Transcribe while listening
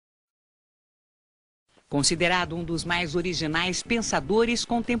Considerado um dos mais originais pensadores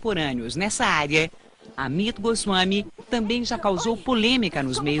contemporâneos nessa área, Amit Goswami também já causou polêmica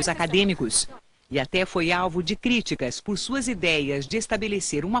nos meios acadêmicos e até foi alvo de críticas por suas ideias de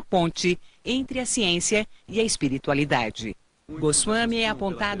estabelecer uma ponte entre a ciência e a espiritualidade. Goswami é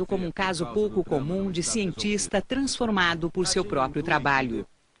apontado como um caso pouco comum de cientista transformado por seu próprio trabalho.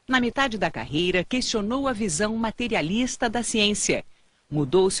 Na metade da carreira, questionou a visão materialista da ciência,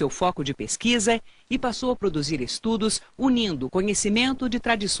 mudou seu foco de pesquisa e passou a produzir estudos unindo o conhecimento de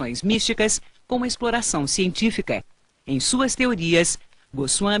tradições místicas com a exploração científica. Em suas teorias,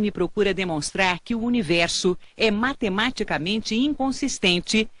 Goswami procura demonstrar que o universo é matematicamente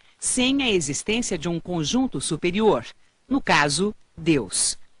inconsistente sem a existência de um conjunto superior, no caso,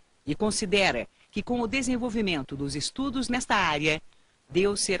 Deus. E considera que com o desenvolvimento dos estudos nesta área,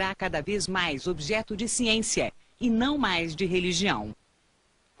 Deus será cada vez mais objeto de ciência e não mais de religião.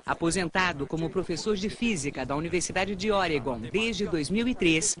 Aposentado como professor de física da Universidade de Oregon desde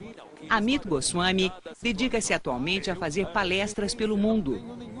 2003, Amit Goswami dedica-se atualmente a fazer palestras pelo mundo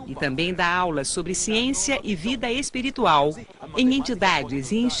e também dá aulas sobre ciência e vida espiritual em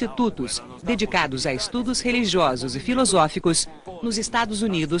entidades e institutos dedicados a estudos religiosos e filosóficos nos Estados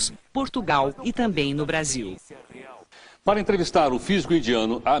Unidos, Portugal e também no Brasil. Para entrevistar o físico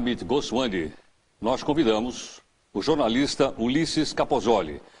indiano Amit Goswami, nós convidamos o jornalista Ulisses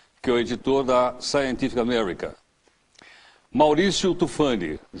Capozoli, que é o editor da Scientific America. Maurício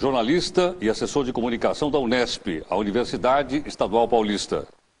Tufani, jornalista e assessor de comunicação da Unesp, a Universidade Estadual Paulista.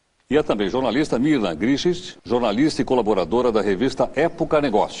 E é também jornalista Mirna Grichis, jornalista e colaboradora da revista Época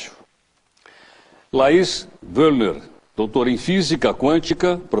Negócio. Laís Wöllner, doutora em Física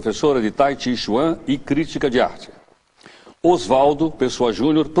Quântica, professora de Tai Chi Chuan e crítica de arte. Oswaldo Pessoa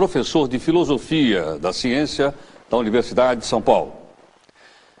Júnior, professor de Filosofia da Ciência da Universidade de São Paulo.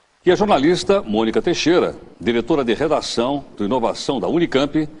 E a jornalista Mônica Teixeira, diretora de redação de inovação da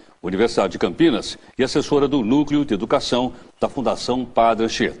Unicamp, Universidade de Campinas, e assessora do Núcleo de Educação da Fundação Padre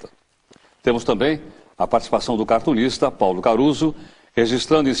Anchieta. Temos também a participação do cartunista Paulo Caruso,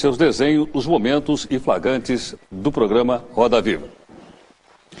 registrando em seus desenhos os momentos e flagrantes do programa Roda Viva.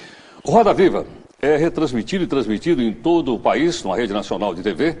 O Roda Viva é retransmitido e transmitido em todo o país, numa rede nacional de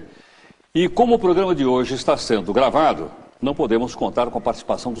TV, e como o programa de hoje está sendo gravado, não podemos contar com a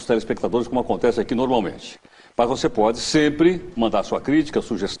participação dos telespectadores como acontece aqui normalmente. Mas você pode sempre mandar sua crítica,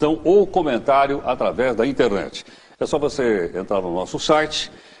 sugestão ou comentário através da internet. É só você entrar no nosso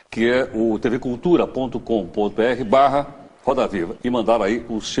site, que é o tvcultura.com.br/Roda Viva e mandar aí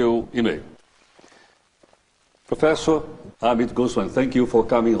o seu e-mail. Professor Amit Goswami, thank you for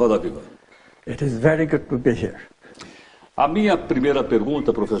coming Roda Viva. It is very good to be here. A minha primeira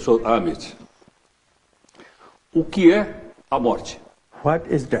pergunta, professor Amit, o que é a morte?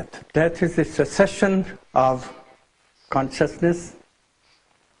 What is death? Death is the cessation of consciousness,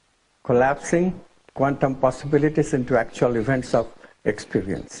 collapsing quantum possibilities into actual events of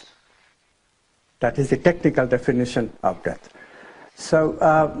experience. That is the technical definition of death. So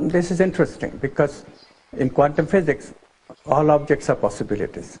this is interesting because in quantum physics, all objects are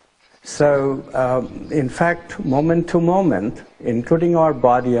possibilities. So in fact, moment to moment, including our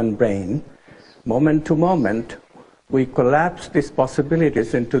body and brain, moment to moment, we collapse these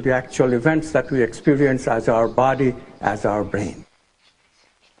possibilities into the actual events that we experience as our body, as our brain.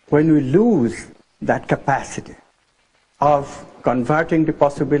 When we lose that capacity of converting the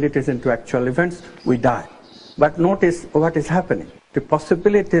possibilities into actual events, we die. But notice what is happening. The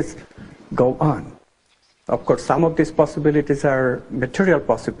possibilities go on. Of course, some of these possibilities are material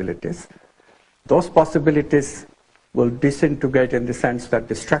possibilities. Those possibilities will disintegrate in the sense that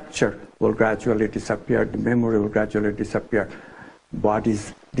the structure will gradually disappear, the memory will gradually disappear,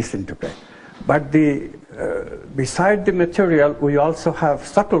 bodies disintegrate. But beside the material, we also have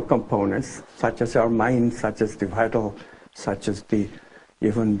subtle components, such as our mind, such as the vital, such as the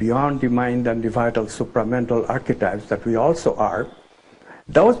even beyond the mind and the vital supramental archetypes that we also are.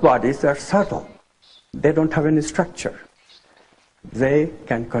 Those bodies are subtle. They don't have any structure. They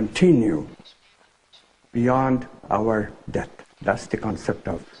can continue beyond our death. That's the concept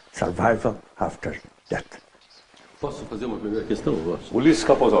of survival after death. Posso fazer uma primeira questão? Ulisses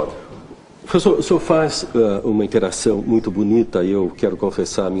Capozoli. Professor, o senhor faz uma interação muito bonita, e eu quero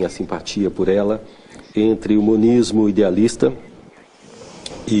confessar a minha simpatia por ela, entre o monismo idealista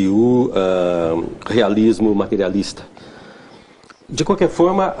e o realismo materialista. De qualquer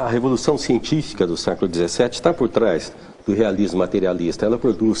forma, a revolução científica do século XVII está por trás do realismo materialista. Ela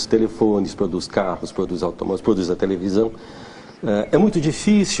produz telefones, produz carros, produz automóveis, produz a televisão. É muito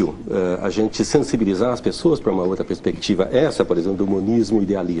difícil a gente sensibilizar as pessoas para uma outra perspectiva, essa, por exemplo, do monismo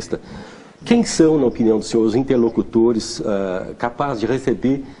idealista. Quem são, na opinião do senhor, os interlocutores capazes de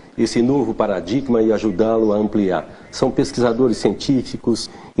receber esse novo paradigma e ajudá-lo a ampliar? São pesquisadores científicos,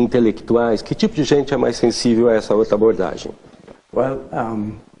 intelectuais? Que tipo de gente é mais sensível a essa outra abordagem? Well,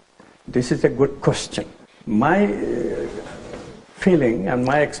 this is a good question. My feeling and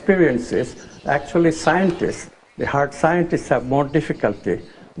my experience is actually scientists, the hard scientists, have more difficulty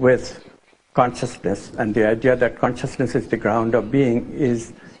with consciousness, and the idea that consciousness is the ground of being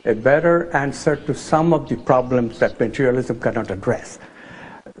is a better answer to some of the problems that materialism cannot address.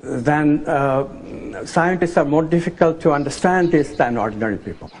 Then scientists are more difficult to understand this than ordinary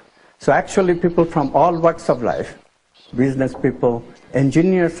people. So actually people from all walks of life, business people,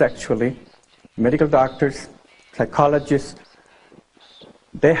 engineers actually, medical doctors, psychologists,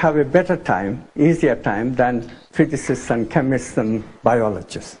 they have a better time, easier time than physicists and chemists and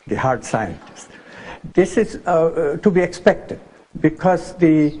biologists, the hard scientists. This is to be expected because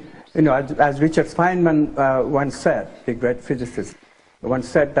as Richard Feynman once said, the great physicist, once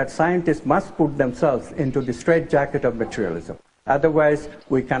said that scientists must put themselves into the straitjacket of materialism. Otherwise,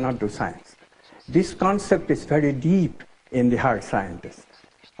 we cannot do science. This concept is very deep in the hard scientists.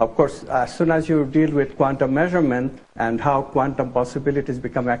 Of course, as soon as you deal with quantum measurement and how quantum possibilities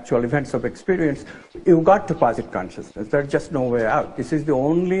become actual events of experience, you've got to posit consciousness. There's just no way out. This is the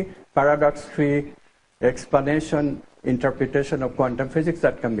only paradox-free explanation, interpretation of quantum physics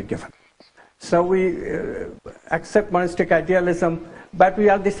that can be given. So we accept monistic idealism, but we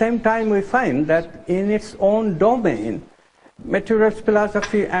at the same time we find that in its own domain, materialist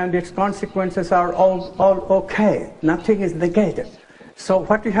philosophy and its consequences are all okay. Nothing is negated. So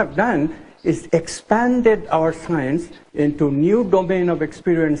what we have done is expanded our science into new domain of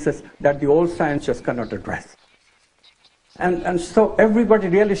experiences that the old science just cannot address. And so everybody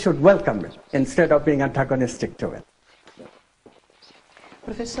really should welcome it instead of being antagonistic to it.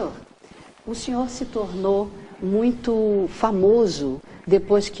 Professor, o senhor se tornou muito famoso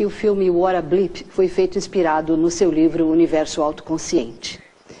depois que o filme What a Blip foi feito inspirado no seu livro Universo Autoconsciente.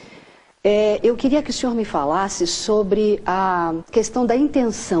 Eu queria que o senhor me falasse sobre a questão da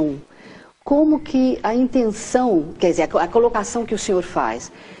intenção. Como que a intenção, quer dizer, a colocação que o senhor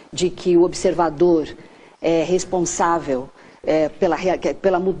faz de que o observador é responsável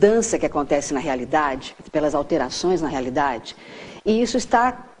pela mudança que acontece na realidade, pelas alterações na realidade, e isso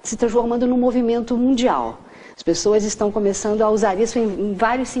está se transformando num movimento mundial. As pessoas estão começando a usar isso em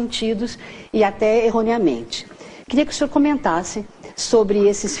vários sentidos e até erroneamente. Queria que o senhor comentasse sobre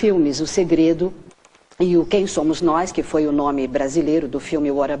esses filmes, O Segredo e o Quem Somos Nós, que foi o nome brasileiro do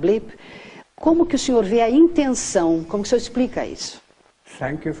filme What a Blip. Como que o senhor vê a intenção? Como que o senhor explica isso?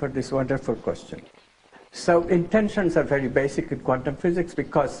 Thank you for this wonderful question. So intentions are very basic in quantum physics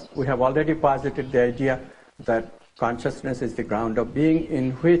because we have already posited the idea that consciousness is the ground of being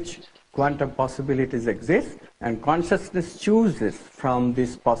in which quantum possibilities exist, and consciousness chooses from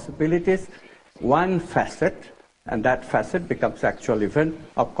these possibilities one facet, and that facet becomes actual event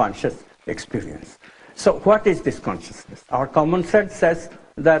of conscious experience. So what is this consciousness? Our common sense says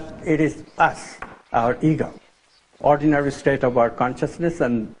that it is us, our ego, ordinary state of our consciousness,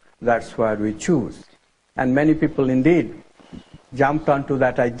 and that's where we choose. And many people indeed jumped onto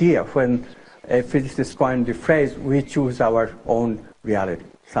that idea when a physicist coined the phrase, we choose our own reality.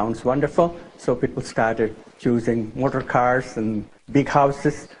 Sounds wonderful, so people started choosing motor cars and big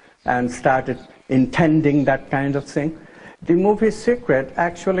houses and started intending that kind of thing. The movie Secret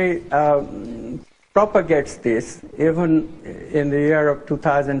actually propagates this even in the year of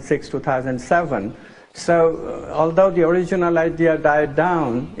 2006, 2007. So although the original idea died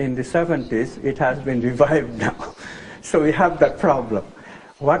down in the 70s, it has been revived now. So we have that problem.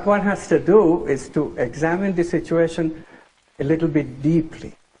 What one has to do is to examine the situation a little bit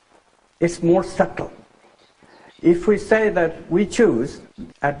deeply. It's more subtle. If we say that we choose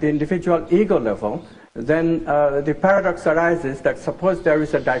at the individual ego level, then the paradox arises that suppose there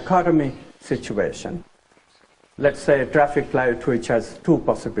is a dichotomy situation. Let's say a traffic light which has two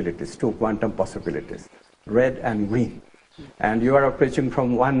possibilities, two quantum possibilities, red and green. And you are approaching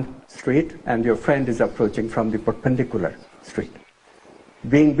from one street and your friend is approaching from the perpendicular street.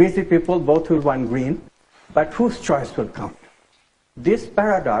 Being busy people, both will want green, but whose choice will count? This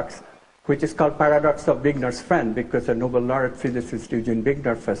paradox, which is called paradox of Wigner's friend, because a Nobel laureate physicist Eugene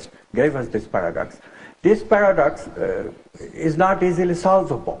Wigner first gave us this paradox. This paradox is not easily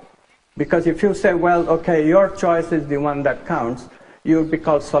solvable. Because if you say, well, okay, your choice is the one that counts, you'll be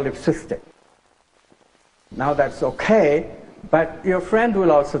called solipsistic. Now that's okay, but your friend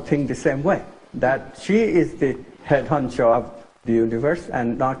will also think the same way, that she is the head honcho of the universe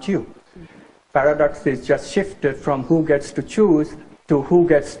and not you. Paradox is just shifted from who gets to choose to who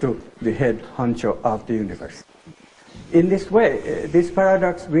gets to the head honcho of the universe. In this way, this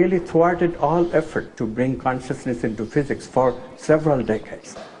paradox really thwarted all effort to bring consciousness into physics for several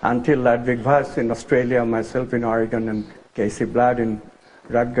decades, until Ludwig Voss in Australia, myself in Oregon, and Casey Blood in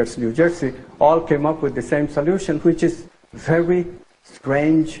Rutgers, New Jersey, all came up with the same solution, which is very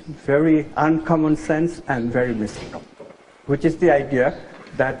strange, very uncommon sense, and very mystical, which is the idea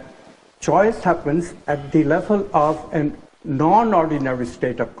that choice happens at the level of a non-ordinary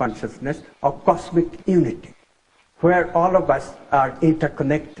state of consciousness, of cosmic unity, where all of us are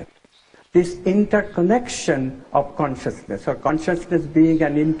interconnected. This interconnection of consciousness, or consciousness being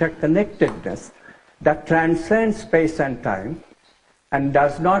an interconnectedness that transcends space and time and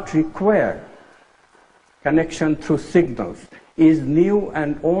does not require connection through signals, is new,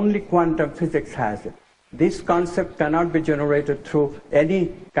 and only quantum physics has it. This concept cannot be generated through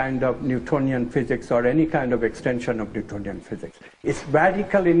any kind of Newtonian physics or any kind of extension of Newtonian physics. It's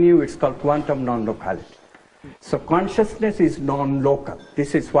radically new. It's called quantum non-locality. So consciousness is non-local.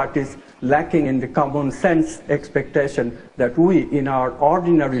 This is what is lacking in the common sense expectation that we, in our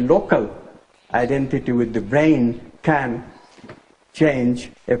ordinary local identity with the brain, can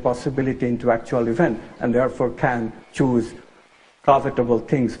change a possibility into actual event, and therefore can choose profitable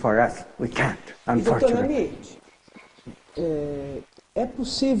things for us. We can't, unfortunately. Dr. Amit, é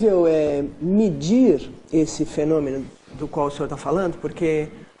possível medir esse fenômeno do qual o senhor está falando? Porque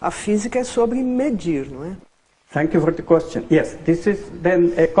a física é sobre medir, não é? Thank you for the question. Yes, this is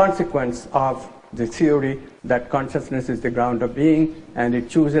then a consequence of the theory that consciousness is the ground of being, and it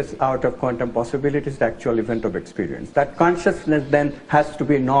chooses out of quantum possibilities the actual event of experience. That consciousness then has to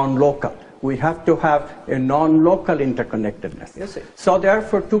be non-local. We have to have a non-local interconnectedness. Yes, sir. So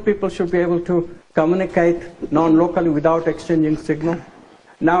therefore, two people should be able to communicate non-locally without exchanging signal.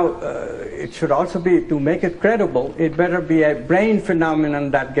 Now, it should also be, to make it credible, it better be a brain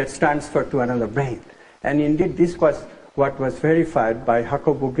phenomenon that gets transferred to another brain. And indeed, this was what was verified by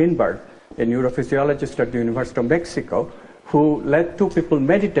Jacobo Ginberg, a neurophysiologist at the University of Mexico, who let two people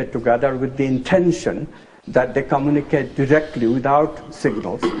meditate together with the intention that they communicate directly without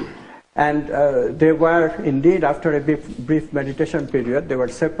signals. And they were indeed, after a brief meditation period, they were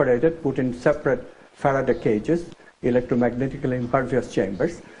separated, put in separate Faraday cages, electromagnetically impervious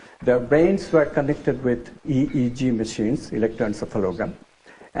chambers. Their brains were connected with EEG machines, electroencephalogram.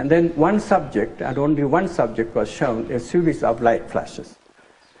 And then one subject, and only one subject, was shown a series of light flashes.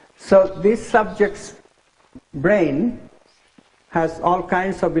 So this subject's brain has all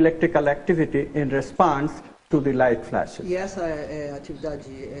kinds of electrical activity in response to the light flashes. E essa atividade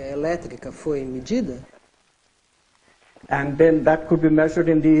elétrica foi medida? And then that could be measured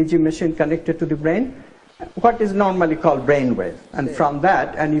in the EEG machine connected to the brain, what is normally called brain wave. And from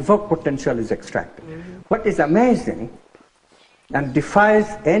that, an evoked potential is extracted. What is amazing and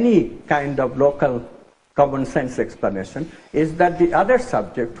defies any kind of local common sense explanation is that the other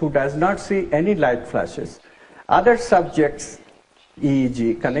subject, who does not see any light flashes, other subject's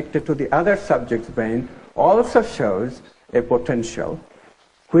EEG connected to the other subject's brain also shows a potential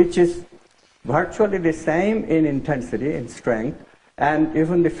which is virtually the same in intensity, in strength, and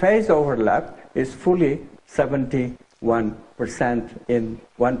even the phase overlap is fully 71% in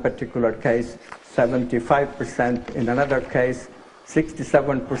one particular case, 75% in another case,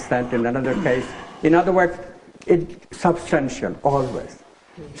 67% in another case. In other words, it's substantial always.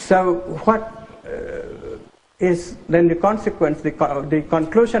 So what is then the consequence, the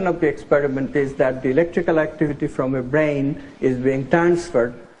conclusion of the experiment is that the electrical activity from a brain is being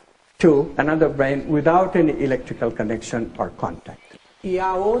transferred to another brain without any electrical connection or contact. E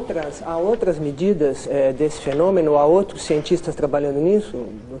há outras medidas desse fenômeno? Há outros cientistas trabalhando nisso,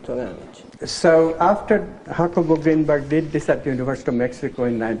 Dr. Amit? So after Jacobo Ginberg did this at the University of Mexico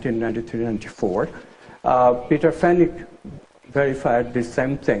in 1993-94, Peter Fenwick verified the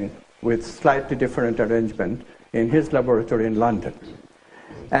same thing with slightly different arrangement in his laboratory in London.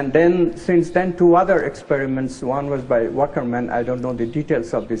 And then, since then, two other experiments. One was by Wackerman. I don't know the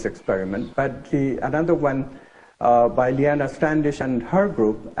details of this experiment, but another one by Liana Standish and her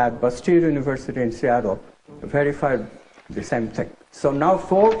group at Bastyr University in Seattle verified the same thing. So now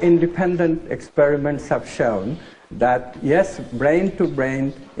 4 independent experiments have shown that, yes,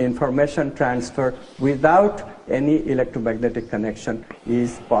 brain-to-brain information transfer without any electromagnetic connection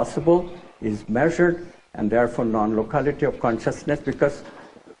is possible, is measured, and therefore non-locality of consciousness, because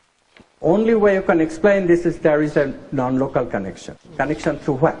only way you can explain this is there is a non-local connection. Connection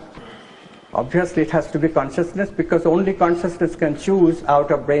through what? Obviously it has to be consciousness, because only consciousness can choose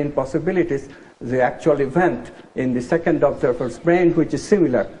out of brain possibilities the actual event in the second observer's brain, which is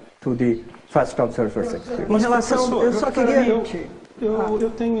similar to the first observer's experience. Em relação, eu só queria... Eu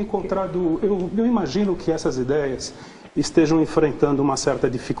tenho encontrado, eu imagino que essas ideias estejam enfrentando uma certa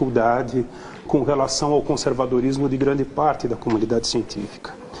dificuldade com relação ao conservadorismo de grande parte da comunidade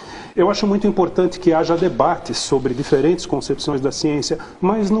científica. Eu acho muito importante que haja debates sobre diferentes concepções da ciência,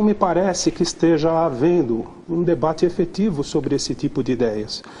 mas não me parece que esteja havendo um debate efetivo sobre esse tipo de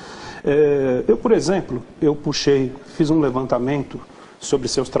ideias. Eu, por exemplo, fiz um levantamento sobre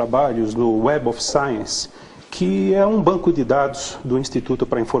seus trabalhos no Web of Science, que é um banco de dados do Instituto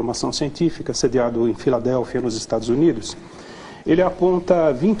para a Informação Científica, sediado em Filadélfia, nos Estados Unidos. Ele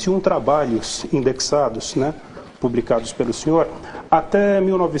aponta 21 trabalhos indexados, publicados pelo senhor. Até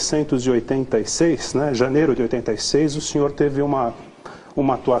 1986, janeiro de 86, o senhor teve uma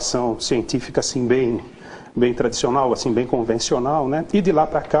atuação científica assim, bem tradicional, assim, bem convencional, e de lá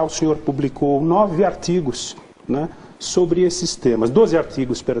para cá o senhor publicou 9 artigos sobre esses temas. 12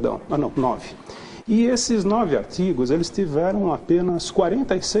 artigos, perdão. 9. E esses 9 artigos, eles tiveram apenas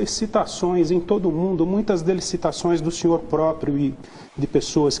 46 citações em todo o mundo, muitas deles citações do senhor próprio e de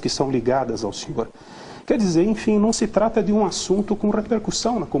pessoas que são ligadas ao senhor. Quer dizer, enfim, não se trata de um assunto com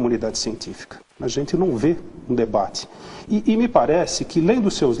repercussão na comunidade científica. A gente não vê um debate. E me parece que,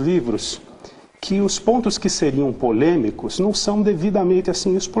 lendo seus livros, que os pontos que seriam polêmicos não são devidamente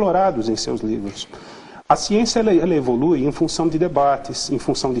assim explorados em seus livros. A ciência ela evolui em função de debates, em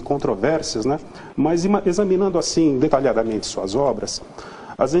função de controvérsias, mas examinando assim detalhadamente suas obras,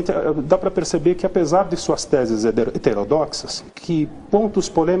 dá para perceber que, apesar de suas teses heterodoxas, que pontos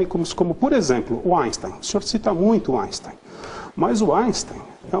polêmicos como, por exemplo, o Einstein, o senhor cita muito o Einstein, mas o Einstein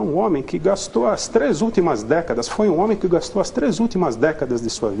é um homem que gastou as 3 últimas décadas, de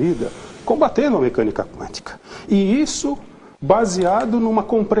sua vida combatendo a mecânica quântica. E isso baseado numa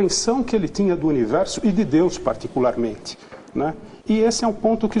compreensão que ele tinha do universo e de Deus particularmente. E esse é um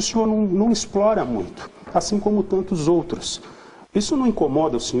ponto que o senhor não explora muito, assim como tantos outros. Isso não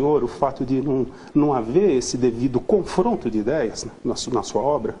incomoda o senhor, o fato de não haver esse devido confronto de ideias na sua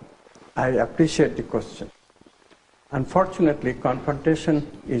obra? I appreciate the question. Unfortunately, confrontation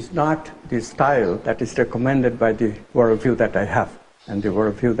is not the style that is recommended by the worldview that I have, and the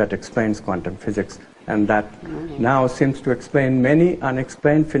worldview that explains quantum physics, and that now seems to explain many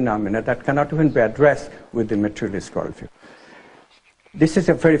unexplained phenomena that cannot even be addressed with the materialist worldview. This is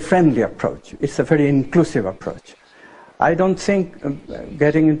a very friendly approach. It's a very inclusive approach. I don't think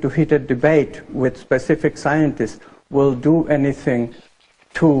getting into heated debate with specific scientists will do anything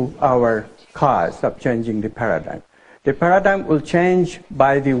to our cause of changing the paradigm. The paradigm will change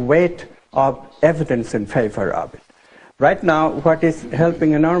by the weight of evidence in favor of it. Right now, what is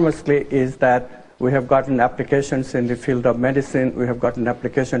helping enormously is that we have gotten applications in the field of medicine, we have gotten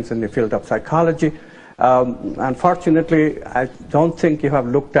applications in the field of psychology. Unfortunately, I don't think you have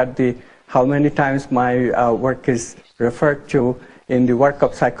looked at how many times my work is referred to in the work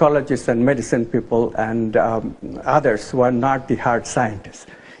of psychologists and medicine people and others who are not the hard scientists.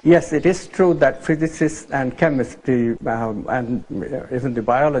 Yes, it is true that physicists and chemists and even the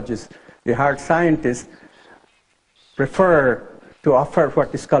biologists, the hard scientists, prefer to offer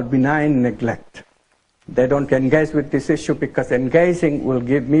what is called benign neglect. They don't engage with this issue because engaging will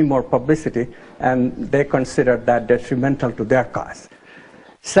give me more publicity, and they consider that detrimental to their cause.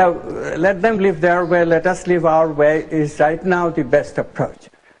 So let them live their way, let us live our way is right now the best approach.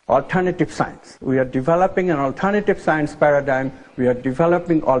 Alternative science. We are developing an alternative science paradigm. We are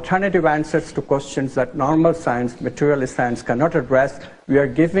developing alternative answers to questions that normal science, materialist science cannot address. We are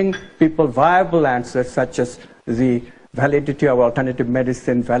giving people viable answers such as the validity of alternative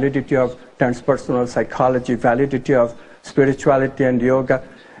medicine, validity of transpersonal psychology, validity of spirituality and yoga.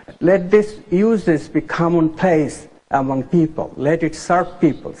 Use this be commonplace among people. Let it serve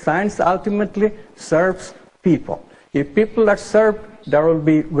people. Science ultimately serves people. If people are served, there will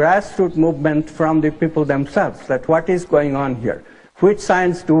be grassroots movement from the people themselves, that what is going on here? Which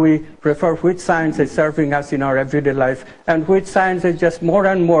science do we prefer? Which science is serving us in our everyday life? And which science is just more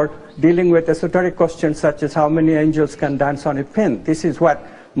and more dealing with esoteric questions such as how many angels can dance on a pin? This is what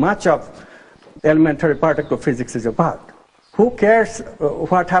much of elementary particle physics is about. Who cares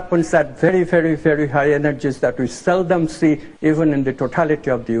what happens at very, very, very high energies that we seldom see even in the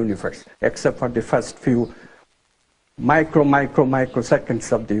totality of the universe, except for the first few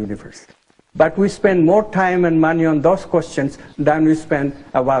microseconds of the universe. But we spend more time and money on those questions than we spend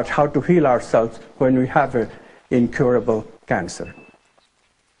about how to heal ourselves when we have an incurable cancer.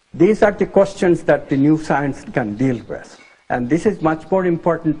 These are the questions that the new science can deal with. And this is much more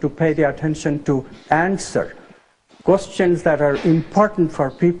important to pay the attention to answer questions that are important for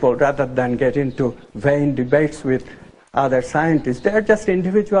people rather than get into vain debates with other scientists. They are just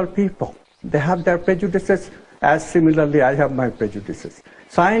individual people. They have their prejudices. as similarly I have my prejudices.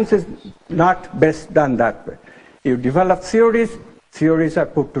 Science is not best done that way. You develop theories, theories are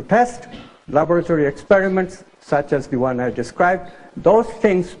put to test, laboratory experiments such as the one I described, those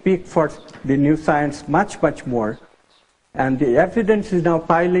things speak for the new science much, much more. And the evidence is now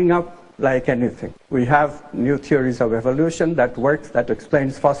piling up like anything. We have new theories of evolution that works, that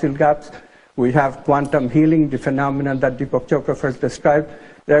explains fossil gaps. We have quantum healing, the phenomenon that Deepak Chopra first described.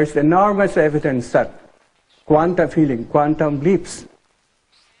 There is enormous evidence that quantum healing, quantum leaps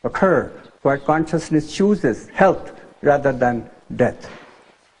occur where consciousness chooses health rather than death.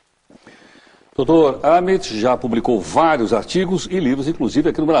 Dr. Amit já publicou vários artigos e livros, inclusive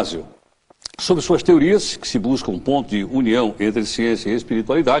aqui no Brasil. Sobre suas teorias, que se busca um ponto de união entre ciência e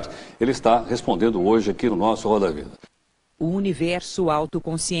espiritualidade, ele está respondendo hoje aqui no nosso Roda Vida. O universo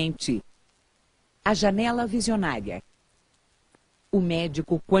autoconsciente. A janela visionária. O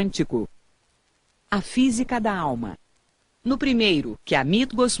médico quântico. A física da alma. No primeiro, que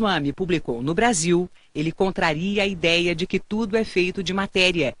Amit Goswami publicou no Brasil, ele contraria a ideia de que tudo é feito de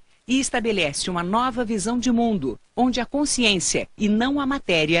matéria e estabelece uma nova visão de mundo, onde a consciência e não a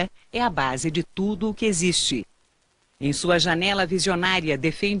matéria é a base de tudo o que existe. Em sua janela visionária,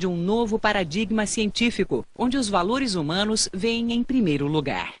 defende um novo paradigma científico, onde os valores humanos vêm em primeiro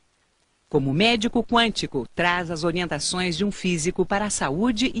lugar. Como médico quântico, traz as orientações de um físico para a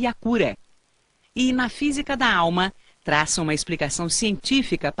saúde e a cura. E na física da alma, traça uma explicação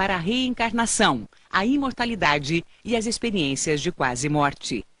científica para a reencarnação, a imortalidade e as experiências de quase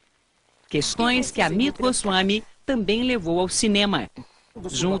morte. Questões que Amit Goswami também levou ao cinema.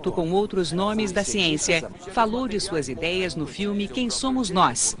 Junto com outros nomes da ciência, falou de suas ideias no filme Quem Somos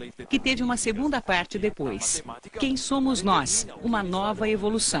Nós, que teve uma segunda parte depois. Quem Somos Nós? Uma nova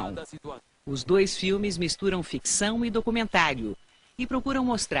evolução. Os dois filmes misturam ficção e documentário e procuram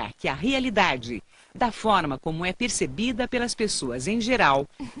mostrar que a realidade, da forma como é percebida pelas pessoas em geral,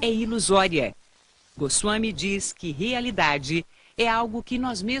 é ilusória. Goswami diz que realidade é algo que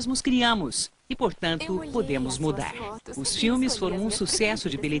nós mesmos criamos e, portanto, podemos mudar. Os filmes foram um sucesso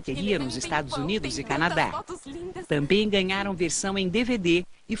de bilheteria nos Estados Unidos e Canadá. Também ganharam versão em DVD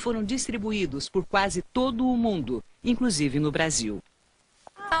e foram distribuídos por quase todo o mundo, inclusive no Brasil.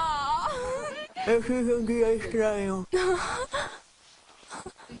 Eu fiz um dia estranho.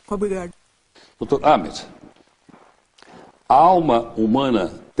 Obrigado. Dr. Amit, a alma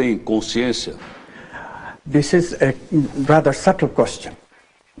humana tem consciência? This is a rather subtle question.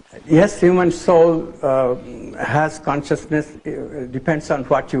 Yes, human soul has consciousness. Depends on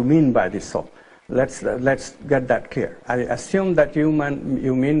what you mean by the soul. Let's get that clear. I assume that you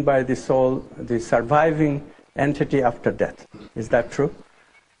mean by the soul the surviving entity after death. Is that true?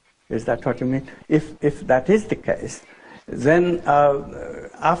 Is that what you mean? If that is the case, then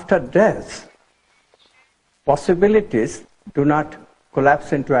after death, possibilities do not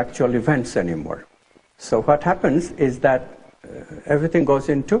collapse into actual events anymore. So what happens is that everything goes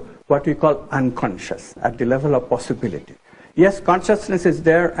into what we call unconscious, at the level of possibility. Yes, consciousness is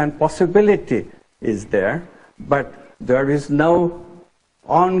there and possibility is there, but there is no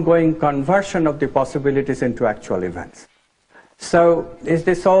ongoing conversion of the possibilities into actual events. So is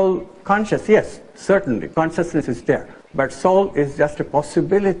the soul conscious? Yes, certainly, consciousness is there. But soul is just a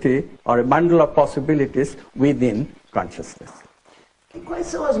possibility or a bundle of possibilities within consciousness. E quais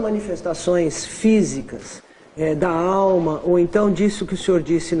são as manifestações físicas da alma, ou então disso que o senhor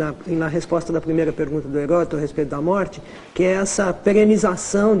disse na resposta da primeira pergunta do Heródoto a respeito da morte, que é essa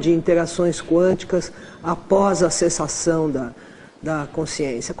perenização de interações quânticas após a cessação da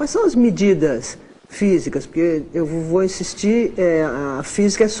consciência? Quais são as medidas físicas? Porque eu vou insistir, a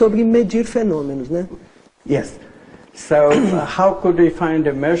física é sobre medir fenômenos, né? Yes. So how could we find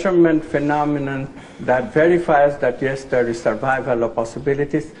a measurement phenomenon that verifies that yes, there is survival of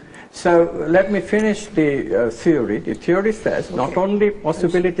possibilities? So let me finish the theory. The theory says not only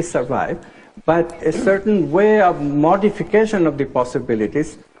possibilities survive, but a certain way of modification of the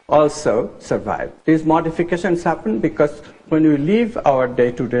possibilities also survive. These modifications happen because when we live our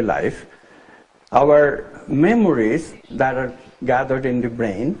day-to-day life, our memories that are gathered in the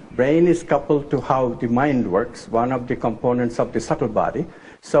brain is coupled to how the mind works, one of the components of the subtle body.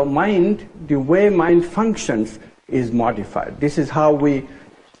 So mind, the way mind functions is modified. This is how we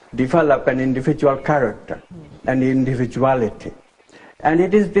develop an individual character, an individuality. And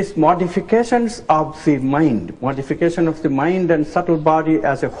it is this modifications of the mind, modification of the mind and subtle body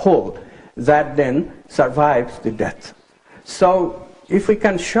as a whole, that then survives the death. So if we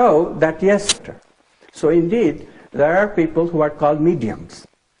can show that yes, so indeed, there are people who are called mediums,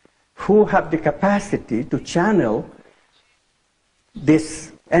 who have the capacity to channel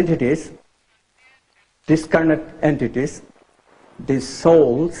these entities discarnate entities, these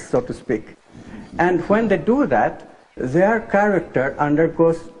souls, so to speak. And when they do that, their character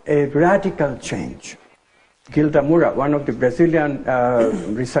undergoes a radical change. Gilda Moura, one of the Brazilian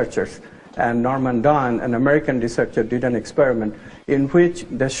researchers, and Norman Don, an American researcher, did an experiment in which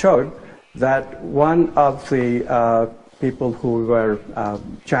they showed that one of the people who were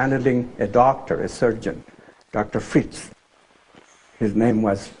channeling a doctor, a surgeon, Dr. Fritz, his name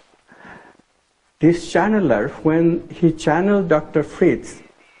was, this channeler, when he channeled Dr. Fritz,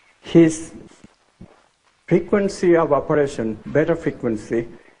 his frequency of operation, beta frequency,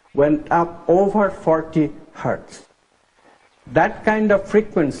 went up over 40 hertz. That kind of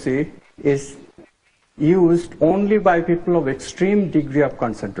frequency is used only by people of extreme degree of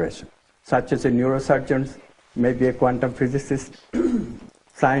concentration, such as a neurosurgeon, maybe a quantum physicist,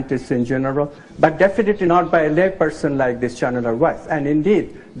 scientists in general, but definitely not by a lay person like this channeler was. And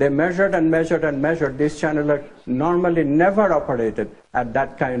indeed, they measured and measured and measured. This channeler normally never operated at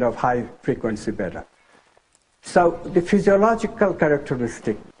that kind of high frequency beta. So the physiological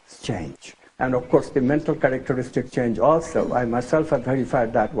characteristics change. And of course, the mental characteristics change also. I myself have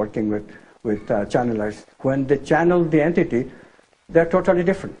verified that working with channelers. When they channel the entity, they're totally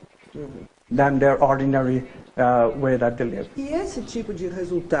different than their ordinary way that they live. E esse tipo de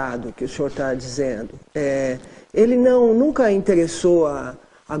resultado que o senhor está dizendo, ele nunca interessou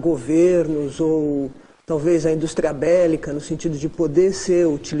a governos ou talvez a indústria bélica no sentido de poder ser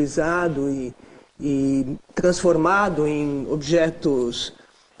utilizado e transformado em objetos,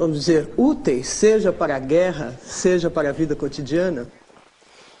 vamos dizer, úteis, seja para a guerra, seja para a vida cotidiana?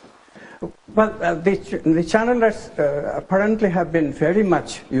 Well, the channelers apparently have been very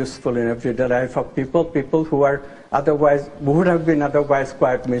much useful in everyday life of people who are would have been otherwise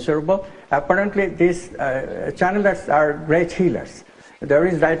quite miserable. Apparently, these channelers are great healers. There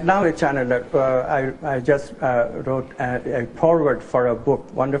is right now a channeler. I just wrote a foreword for a book,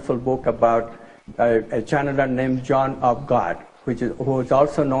 wonderful book about a channeler named John of God, who is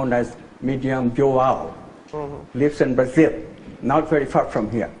also known as Medium Joao. Lives in Brazil, not very far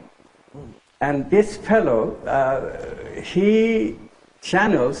from here. And this fellow, he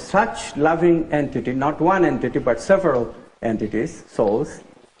channels such loving entity, not one entity, but several entities, souls,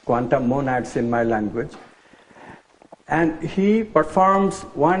 quantum monads in my language. And he performs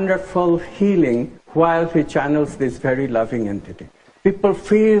wonderful healing while he channels this very loving entity. People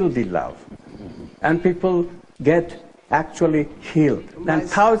feel the love, and people get actually healed. And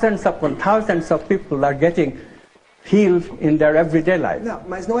thousands upon thousands of people are getting healed in their everyday life. Não,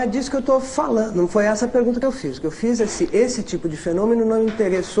 mas não é disso que eu estou falando, não foi essa a pergunta que eu fiz. O que eu fiz é se esse tipo de fenômeno não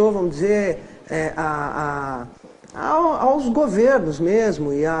interessou, vamos dizer, aos governos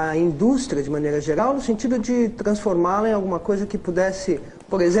mesmo e à indústria de maneira geral, no sentido de transformá-la em alguma coisa que pudesse,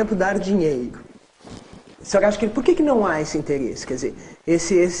 por exemplo, dar dinheiro. O senhor acha que por que não há esse interesse? Quer dizer,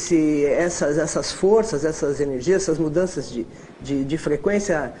 essas forças, essas energias, essas mudanças de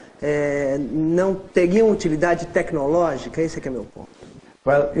frequência não teriam utilidade tecnológica? Esse é que é meu ponto.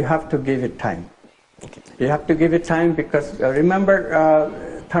 Well, you have to give it time. You have to give it time because remember,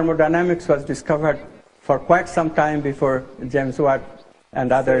 thermodynamics was discovered for quite some time before James Watt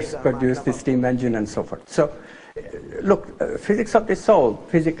and others produced the steam engine and so forth. So, look, Physics of the Soul,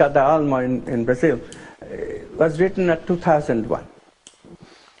 Física da Alma in Brazil, was written in 2001.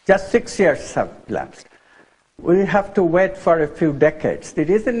 Just 6 years have elapsed. We have to wait for a few decades. The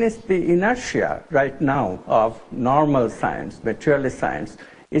reason is the inertia right now of normal science, materialist science,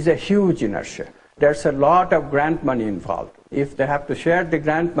 is a huge inertia. There's a lot of grant money involved. If they have to share the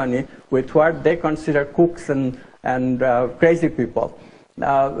grant money with what they consider kooks and crazy people,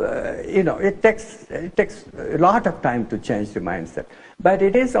 it takes a lot of time to change the mindset. But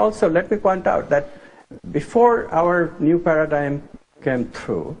it is also, let me point out that before our new paradigm came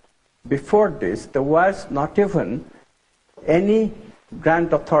through, before this, there was not even any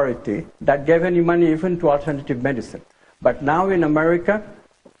grant authority that gave any money even to alternative medicine. But now in America,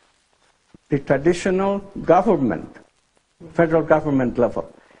 the traditional government, federal government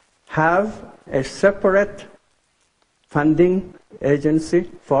level, have a separate funding agency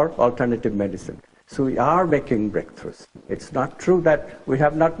for alternative medicine. So we are making breakthroughs. It's not true that we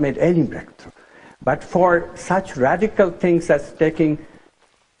have not made any breakthrough. But for such radical things as taking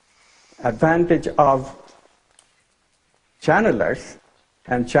advantage of channelers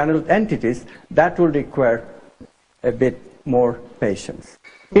and channeled entities, that will require a bit more patience.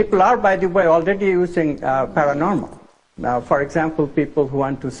 People are, by the way, already using paranormal. Now, for example, people who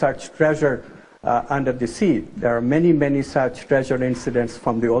want to search treasure under the sea, there are many, many such treasure incidents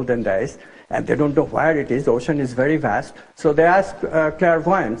from the olden days, and they don't know where it is. The ocean is very vast. So they ask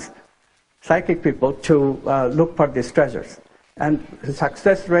clairvoyants, psychic people to look for these treasures. And the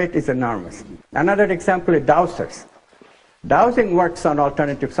success rate is enormous. Another example is dowsers. Dowsing works on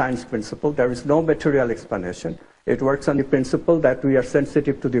alternative science principle. There is no material explanation. It works on the principle that we are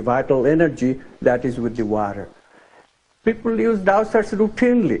sensitive to the vital energy that is with the water. People use dowsers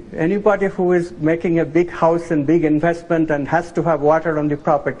routinely. Anybody who is making a big house and big investment and has to have water on the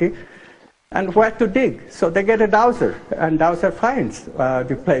property, and where to dig. So they get a dowser, and dowser finds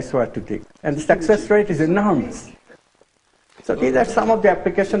the place where to dig. And the success rate is enormous. So these are some of the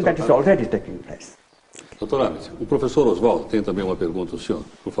applications that is already taking place. Dr. Amit, o professor Oswaldo tem também uma pergunta ao senhor.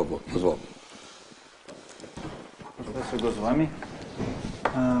 Por favor, Oswaldo. Professor Goswami,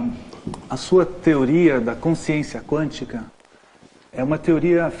 a sua teoria da consciência quântica é uma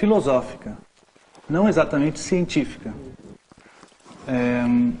teoria filosófica, não exatamente científica.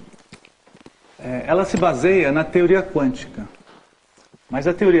 Ela se baseia na teoria quântica, mas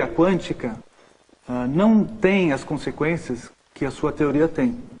a teoria quântica não tem as consequências que a sua teoria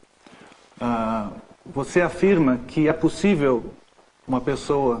tem. Você afirma que é possível uma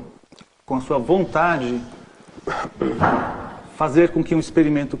pessoa, com a sua vontade, fazer com que um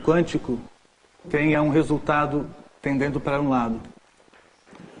experimento quântico tenha um resultado tendendo para um lado.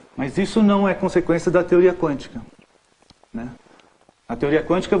 Mas isso não é consequência da teoria quântica, né? Na teoria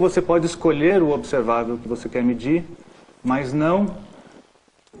quântica você pode escolher o observável que você quer medir, mas não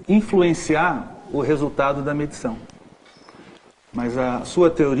influenciar o resultado da medição. Mas a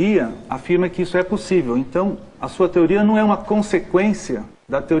sua teoria afirma que isso é possível. Então, a sua teoria não é uma consequência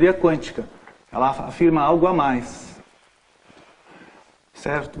da teoria quântica. Ela afirma algo a mais.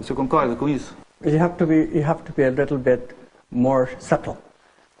 Certo? Você concorda com isso? You have to be a little bit more subtle.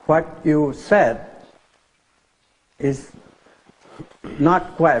 What you said is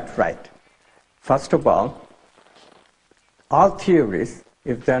not quite right. First of all theories,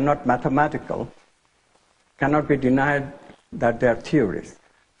 if they are not mathematical, cannot be denied that they are theories.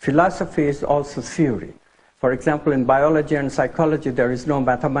 Philosophy is also theory. For example, in biology and psychology, there is no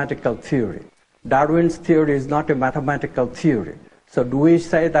mathematical theory. Darwin's theory is not a mathematical theory. So do we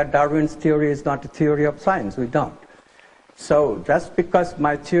say that Darwin's theory is not a theory of science? We don't. So just because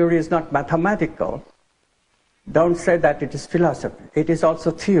my theory is not mathematical, don't say that it is philosophy. It is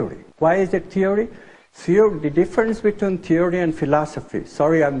also theory. Why is it theory? The difference between theory and philosophy,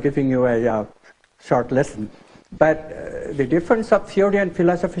 sorry I'm giving you a short lesson, but the difference of theory and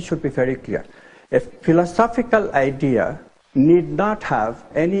philosophy should be very clear. A philosophical idea need not have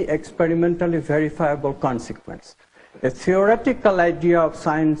any experimentally verifiable consequence. A theoretical idea of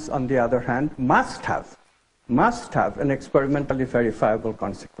science, on the other hand, must have an experimentally verifiable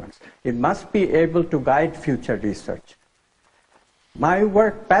consequence. It must be able to guide future research. My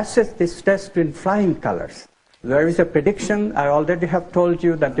work passes this test in flying colors. There is a prediction. I already have told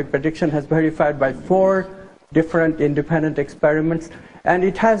you that the prediction has verified by 4 different independent experiments, and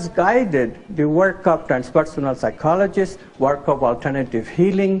it has guided the work of transpersonal psychologists, work of alternative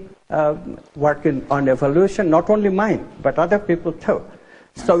healing, work on evolution, not only mine, but other people too.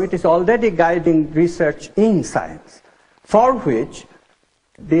 So it is already guiding research in science, for which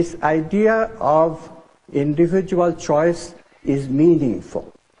this idea of individual choice is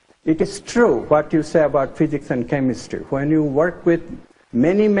meaningful. It is true what you say about physics and chemistry. When you work with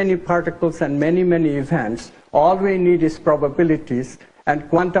many, many particles and many, many events, all we need is probabilities, and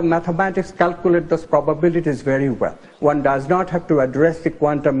quantum mathematics calculate those probabilities very well. One does not have to address the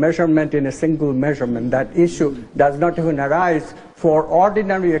quantum measurement in a single measurement. That issue does not even arise for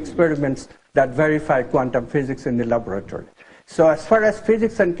ordinary experiments that verify quantum physics in the laboratory. So as far as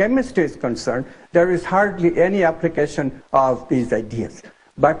physics and chemistry is concerned, there is hardly any application of these ideas.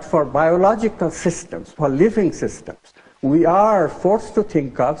 But for biological systems, for living systems, we are forced to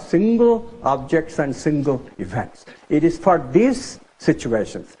think of single objects and single events. It is for these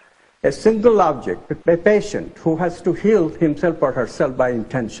situations, a single object, a patient who has to heal himself or herself by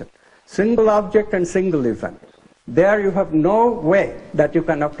intention, single object and single event. There you have no way that you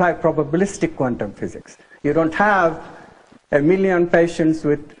can apply probabilistic quantum physics. You don't have a million patients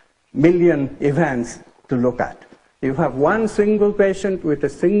with million events to look at. You have one single patient with a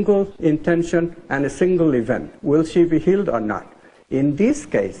single intention and a single event. Will she be healed or not? In these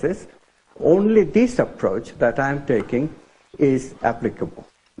cases, only this approach that I am taking is applicable.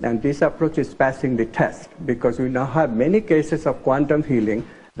 And this approach is passing the test, because we now have many cases of quantum healing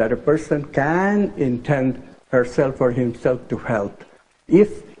that a person can intend herself or himself to help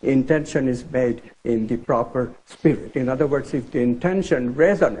if intention is made in the proper spirit. In other words, if the intention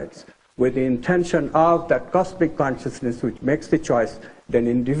resonates with the intention of that cosmic consciousness which makes the choice, then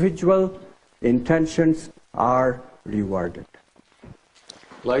individual intentions are rewarded.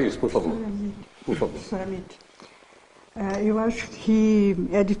 Laís, por favor. Por favor. Professor Amit, eu acho que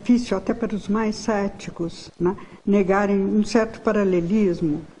é difícil, até para os mais céticos, né, negarem um certo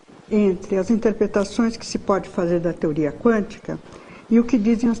paralelismo entre as interpretações que se pode fazer da teoria quântica e o que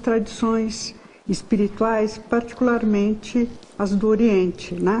dizem as tradições espirituais, particularmente as do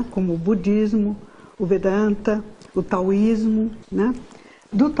Oriente, né, como o budismo, o Vedanta, o taoísmo. Né.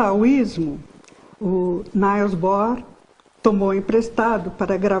 Do taoísmo, o Niels Bohr tomou emprestado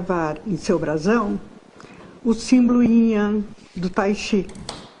para gravar em seu brasão o símbolo yin yang do tai chi.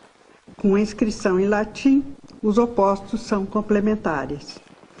 Com a inscrição em latim, os opostos são complementares.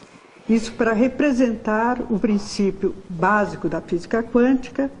 Isso para representar o princípio básico da física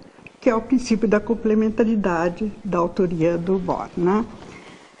quântica, que é o princípio da complementaridade da autoria do Bohr. Né?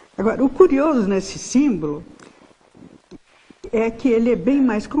 Agora, o curioso nesse símbolo é que ele é bem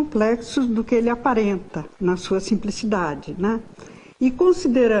mais complexo do que ele aparenta na sua simplicidade, né? E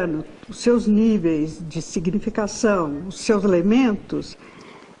considerando os seus níveis de significação, os seus elementos,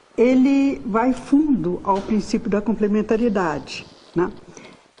 ele vai fundo ao princípio da complementaridade, né?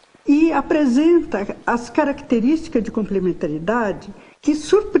 E apresenta as características de complementaridade que,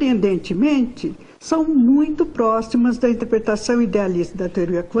 surpreendentemente, são muito próximas da interpretação idealista da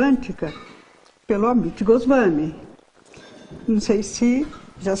teoria quântica pelo Amit Goswami. Não sei se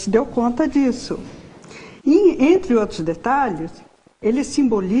já se deu conta disso. E, entre outros detalhes, ele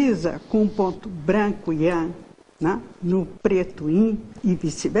simboliza com um ponto branco yang, né, no preto yin e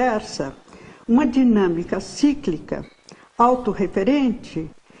vice-versa, uma dinâmica cíclica, autorreferente,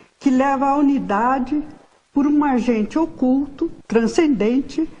 que leva à unidade por um agente oculto,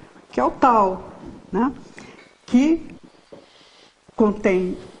 transcendente, que é o Tao, né, que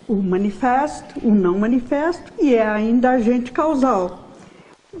contém o manifesto, o não manifesto, e é ainda agente causal,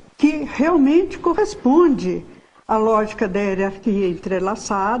 que realmente corresponde à lógica da hierarquia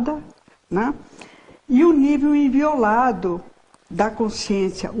entrelaçada, né? E o nível inviolado da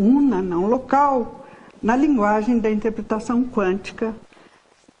consciência una, não local, na linguagem da interpretação quântica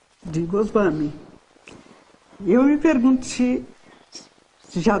de Goswami. Eu me pergunto se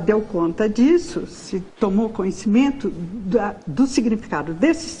já deu conta disso, se tomou conhecimento do significado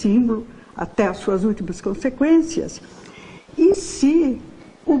desse símbolo até as suas últimas consequências, e se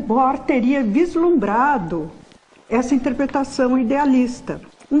o Bohr teria vislumbrado essa interpretação idealista,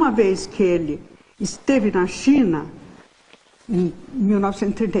 uma vez que ele esteve na China em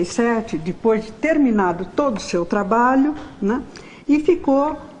 1937, depois de terminado todo o seu trabalho, né, e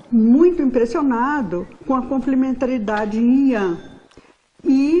ficou muito impressionado com a complementaridade yin-yang.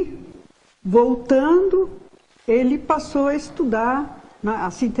 E, voltando, ele passou a estudar, né,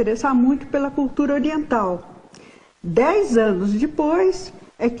 a se interessar muito pela cultura oriental. 10 anos depois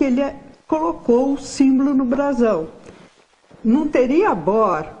é que ele colocou o símbolo no brasão. Não teria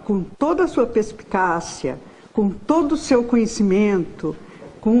Bohr, com toda a sua perspicácia, com todo o seu conhecimento,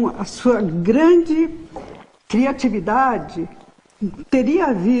 com a sua grande criatividade, teria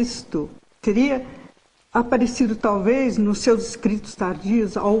aparecido talvez nos seus escritos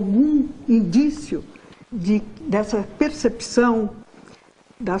tardios algum indício dessa percepção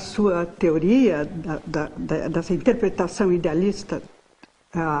da sua teoria, dessa interpretação idealista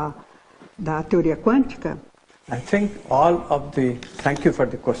da teoria quântica? I think all of thank you for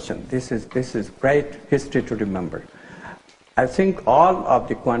the question. This is great history to remember. I think all of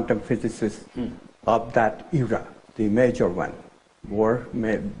the quantum physicists of that era, the major one, were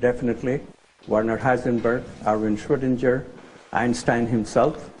definitely Werner Heisenberg, Erwin Schrödinger, Einstein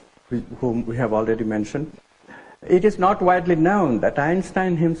himself, whom we have already mentioned. It is not widely known that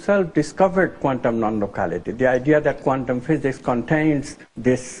Einstein himself discovered quantum non-locality, the idea that quantum physics contains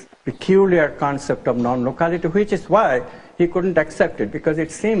this peculiar concept of non-locality, which is why he couldn't accept it, because it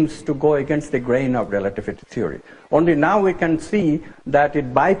seems to go against the grain of relativity theory. Only now we can see that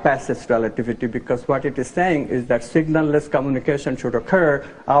it bypasses relativity, because what it is saying is that signal-less communication should occur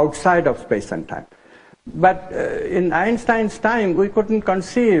outside of space and time. But in Einstein's time, we couldn't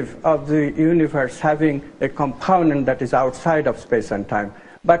conceive of the universe having a component that is outside of space and time.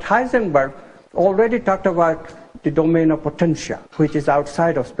 But Heisenberg already talked about the domain of potentia, which is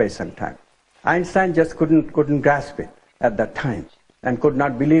outside of space and time. Einstein just couldn't grasp it at that time and could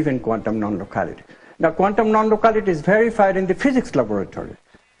not believe in quantum non-locality. Now, quantum non-locality is verified in the physics laboratory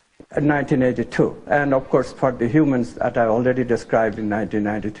in 1982, and of course for the humans that I already described in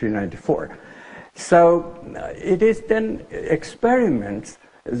 1993-94. So it is then experiments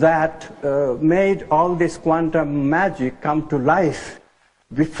that made all this quantum magic come to life.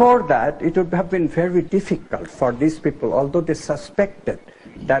 Before that, it would have been very difficult for these people, although they suspected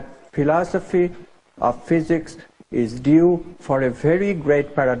that philosophy of physics is due for a very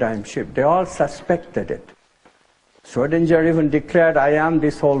great paradigm shift. They all suspected it. Schrödinger even declared, I am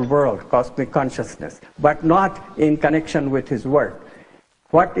this whole world, cosmic consciousness, but not in connection with his work.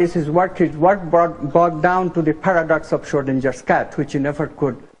 What is his work? His work bogged down to the paradox of Schrödinger's cat, which he never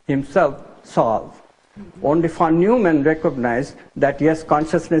could himself solve. Only von Neumann recognized that, yes,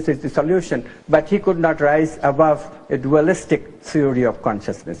 consciousness is the solution, but he could not rise above a dualistic theory of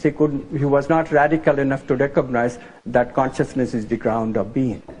consciousness. He was not radical enough to recognize that consciousness is the ground of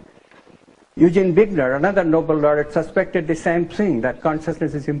being. Eugene Wigner, another Nobel laureate, suspected the same thing, that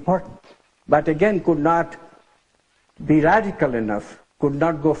consciousness is important, but again could not be radical enough, could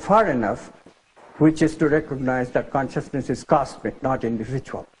not go far enough, which is to recognize that consciousness is cosmic, not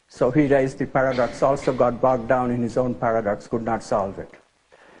individual. So he raised the paradox, also got bogged down in his own paradox, could not solve it.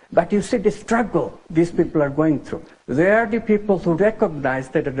 But you see the struggle these people are going through. They are the people who recognize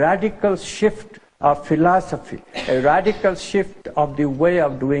that a radical shift of philosophy, a radical shift of the way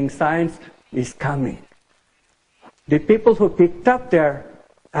of doing science is coming. The people who picked up their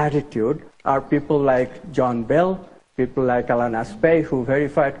attitude are people like John Bell, people like Alan Aspect, who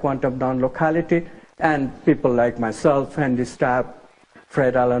verified quantum non-locality, and people like myself, Andy Stapp,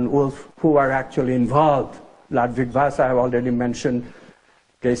 Fred Alan Wolf, who are actually involved. Ludwig Vass, I have already mentioned.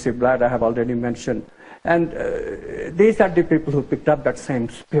 Casey Blatt, I have already mentioned. And these are the people who picked up that same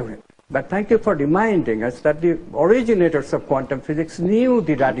spirit. But thank you for reminding us that the originators of quantum physics knew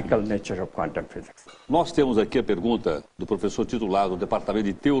the radical nature of quantum physics. Nós temos aqui a pergunta do professor titular do Departamento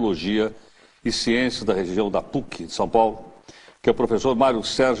de Teologia e Ciências da região da PUC de São Paulo, que é o professor Mário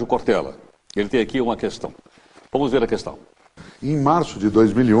Sérgio Cortella. Ele tem aqui uma questão. Vamos ver a questão. Em março de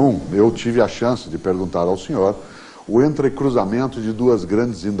 2001, eu tive a chance de perguntar ao senhor o entrecruzamento de duas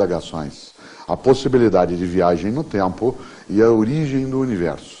grandes indagações, a possibilidade de viagem no tempo e a origem do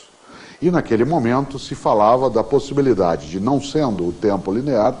universo. E naquele momento se falava da possibilidade de, não sendo o tempo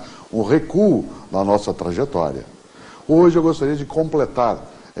linear, um recuo na nossa trajetória. Hoje eu gostaria de completar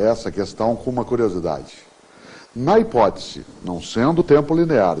essa questão com uma curiosidade. Na hipótese, não sendo o tempo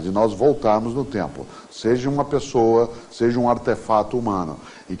linear, de nós voltarmos no tempo, seja uma pessoa, seja um artefato humano,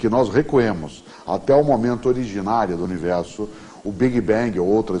 e que nós recuemos até o momento originário do universo, o Big Bang ou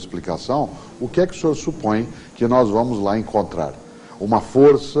outra explicação, o que é que o senhor supõe que nós vamos lá encontrar? Uma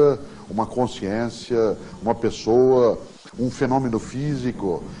força, uma consciência, uma pessoa, um fenômeno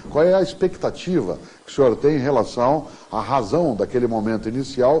físico? Qual é a expectativa que o senhor tem em relação à razão daquele momento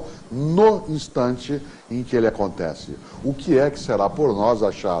inicial no instante em que ele acontece? O que é que será por nós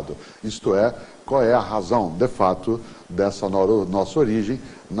achado? Isto é, qual é a razão, de fato, dessa nossa origem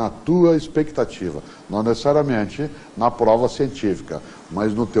na tua expectativa? Não necessariamente na prova científica,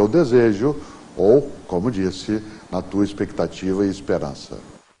 mas no teu desejo ou, como disse, na tua expectativa e esperança.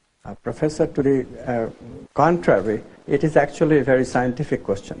 Professor, to the contrary, it is actually a very scientific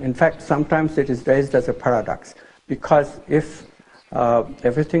question. In fact, sometimes it is raised as a paradox, because if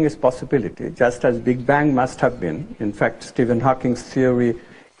everything is possibility, just as Big Bang must have been, in fact, Stephen Hawking's theory,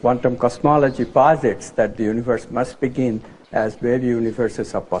 quantum cosmology posits that the universe must begin as very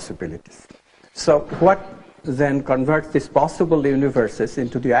universes of possibilities. So what then converts these possible universes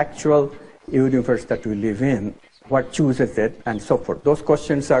into the actual universe that we live in? What chooses it, and so forth. Those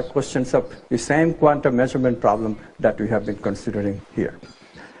questions are questions of the same quantum measurement problem that we have been considering here.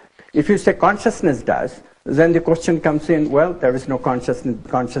 If you say consciousness does, then the question comes in, well, there is no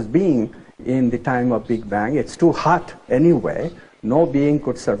conscious being in the time of Big Bang. It's too hot anyway. No being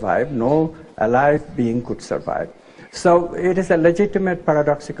could survive. No alive being could survive. So it is a legitimate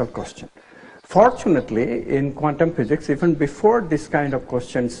paradoxical question. Fortunately, in quantum physics, even before this kind of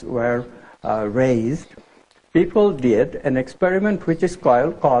questions were raised, people did an experiment which is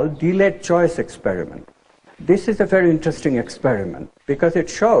called delayed choice experiment. This is a very interesting experiment because it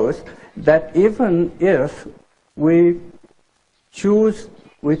shows that even if we choose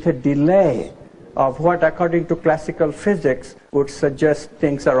with a delay of what, according to classical physics, would suggest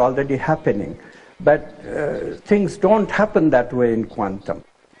things are already happening, but things don't happen that way in quantum.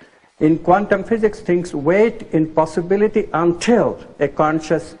 In quantum physics, things wait in possibility until a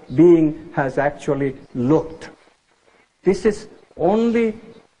conscious being has actually looked. This is only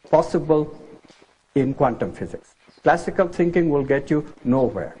possible in quantum physics. Classical thinking will get you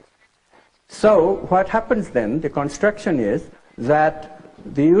nowhere. So what happens then, the construction is that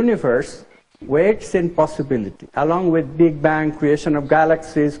the universe waits in possibility, along with Big Bang, creation of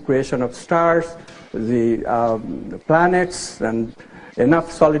galaxies, creation of stars, the planets, and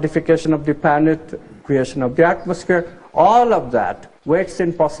enough solidification of the planet, creation of the atmosphere. All of that waits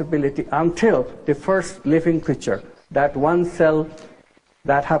in possibility until the first living creature, that one cell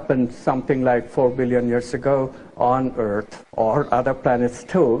That happened something like 4 billion years ago on Earth, or other planets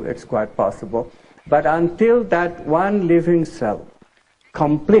too, it's quite possible. But until that one living cell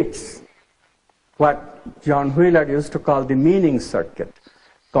completes what John Wheeler used to call the meaning circuit,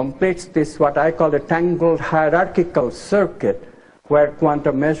 completes this what I call a tangled hierarchical circuit where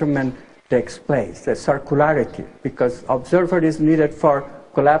quantum measurement takes place, a circularity, because observer is needed for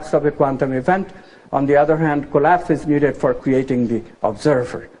collapse of a quantum event. On the other hand, collapse is needed for creating the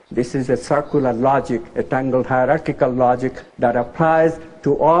observer. This is a circular logic, a tangled hierarchical logic that applies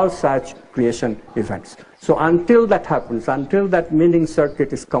to all such creation events. So until that happens, until that meaning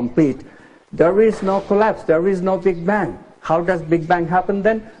circuit is complete, there is no collapse, there is no Big Bang. How does Big Bang happen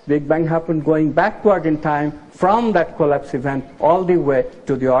then? Big Bang happened going backward in time from that collapse event all the way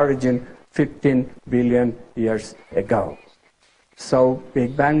to the origin 15 billion years ago. So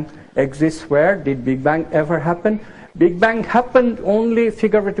Big Bang exists where? Did Big Bang ever happen? Big Bang happened only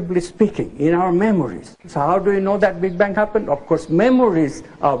figuratively speaking in our memories. So how do we know that Big Bang happened? Of course, memories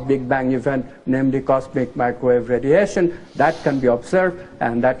of Big Bang event, namely cosmic microwave radiation, that can be observed,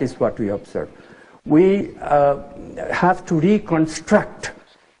 and that is what we observe. We have to reconstruct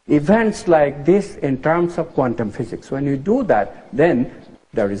events like this in terms of quantum physics. When you do that, then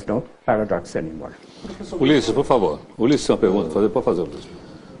there is no paradox anymore. Ulisses, por favor. Ulisses, uma pergunta a fazer, pode fazer, Ulisses.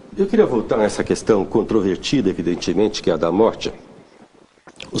 Eu queria voltar nessa questão controvertida, evidentemente, que é a da morte.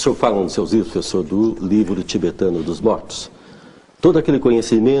 O senhor fala nos seus livros, professor, do livro tibetano dos mortos. Todo aquele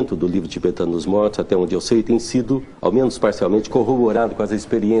conhecimento do livro tibetano dos mortos, até onde eu sei, tem sido, ao menos parcialmente, corroborado com as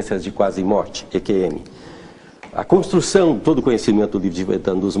experiências de quase morte, EQM. A construção de todo o conhecimento do livro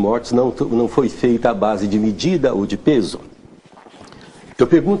tibetano dos mortos não foi feita à base de medida ou de peso. Eu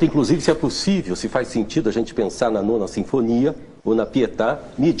pergunto, inclusive, se é possível, se faz sentido a gente pensar na nona sinfonia ou na Pietà,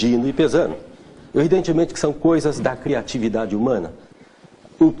 medindo e pesando. Evidentemente que são coisas da criatividade humana.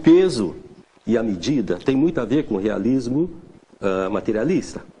 O peso e a medida tem muito a ver com o realismo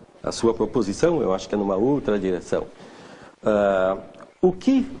materialista. A sua proposição, eu acho que é numa outra direção. O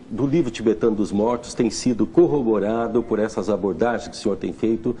que do livro tibetano dos mortos tem sido corroborado por essas abordagens que o senhor tem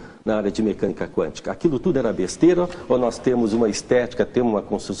feito na área de mecânica quântica? Aquilo tudo era besteira ou nós temos uma estética, temos uma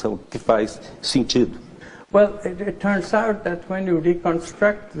construção que faz sentido? Well, it turns out that when you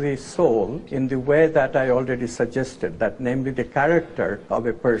reconstruct the soul in the way that I already suggested, that namely the character of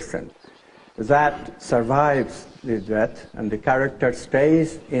a person that survives the death and the character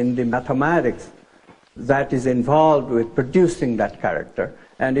stays in the mathematics that is involved with producing that character.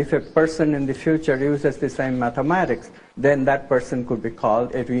 And if a person in the future uses the same mathematics, then that person could be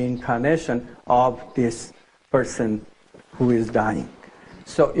called a reincarnation of this person who is dying.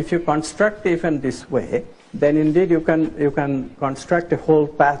 So if you construct the event this way, then indeed you can construct a whole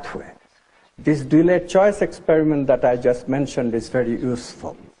pathway. This delayed choice experiment that I just mentioned is very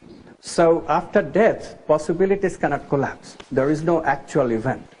useful. So after death, possibilities cannot collapse. There is no actual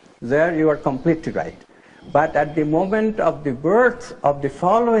event. There you are completely right. But at the moment of the birth of the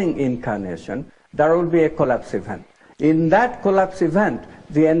following incarnation, there will be a collapse event. In that collapse event,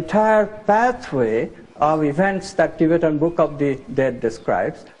 the entire pathway of events that Tibetan Book of the Dead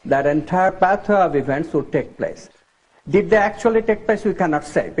describes, that entire pathway of events will take place. Did they actually take place? We cannot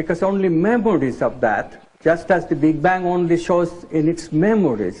say, because only memories of that, just as the Big Bang only shows in its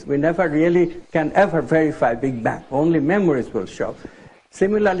memories, we never really can ever verify Big Bang. Only memories will show.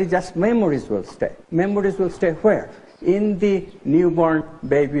 Similarly, just memories will stay. Memories will stay where? In the newborn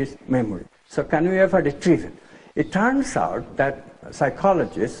baby's memory. So can we ever retrieve it? It turns out that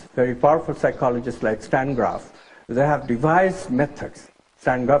psychologists, very powerful psychologists like Stan Grof, they have devised methods.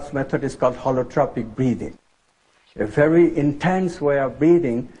 Stan Grof's method is called holotropic breathing, a very intense way of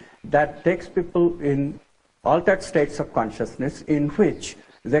breathing that takes people in altered states of consciousness in which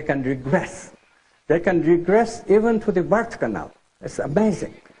they can regress. They can regress even to the birth canal. It's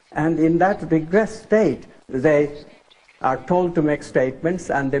amazing. And in that regress state, they are told to make statements,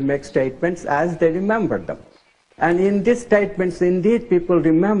 and they make statements as they remember them. And in these statements, indeed, people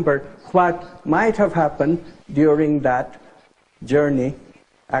remember what might have happened during that journey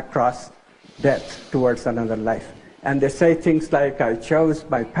across death towards another life. And they say things like, I chose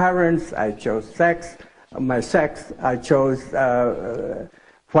my parents, I chose my sex, I chose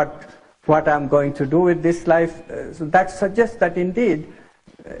what I'm going to do with this life. So that suggests that indeed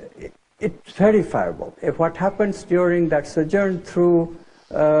it's verifiable. If what happens during that sojourn through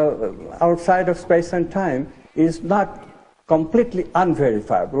outside of space and time is not completely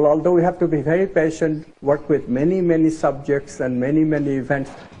unverifiable, although we have to be very patient, work with many subjects and many events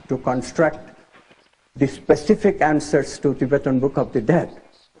to construct the specific answers to Tibetan Book of the Dead.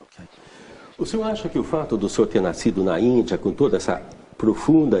 Okay. O senhor acha que o fato do senhor ter nascido na Índia, com toda essa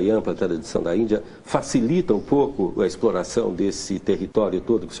profunda e ampla tradição da Índia facilita um pouco a exploração desse território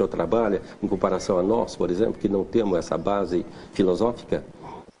todo que o senhor trabalha, em comparação a nós, por exemplo, que não temos essa base filosófica?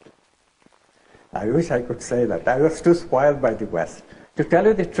 I wish I could say that. I was too spoiled by the West. To tell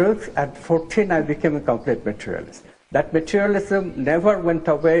you the truth, at 14 I became a complete materialist. That materialism never went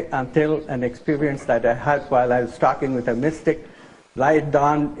away until an experience that I had while I was talking with a mystic light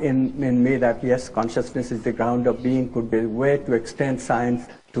dawned in me that yes, consciousness is the ground of being, could be a way to extend science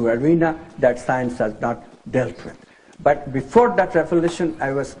to arena that science has not dealt with. But before that revelation,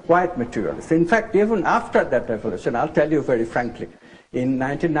 I was quite materialist. In fact, even after that revelation, I'll tell you very frankly, in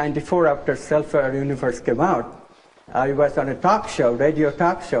 1994, after Self-Aware Universe came out, I was on a talk show, radio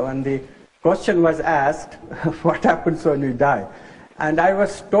talk show, and the question was asked, what happens when we die? And I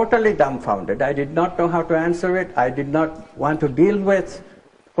was totally dumbfounded. I did not know how to answer it. I did not want to deal with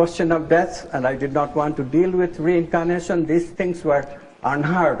question of death, and I did not want to deal with reincarnation. These things were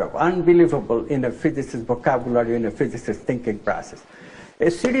unheard of, unbelievable in a physicist's vocabulary, in a physicist's thinking process.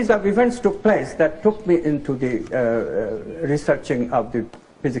 A series of events took place that took me into the researching of the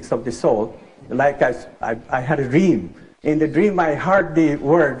physics of the soul. Like I had a dream. In the dream, I heard the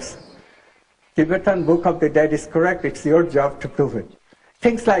words, Tibetan Book of the Dead is correct, it's your job to prove it.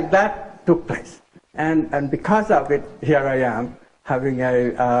 Things like that took place. And because of it, here I am, having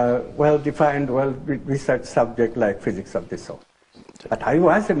a well-defined, well-researched subject like physics of the soul. But I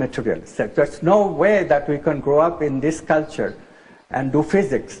was a materialist. There's no way that we can grow up in this culture and do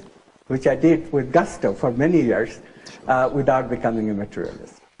physics, which I did with gusto for many years, without becoming a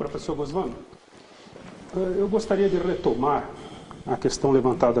materialist. Professor Goswami, eu gostaria de retomar a questão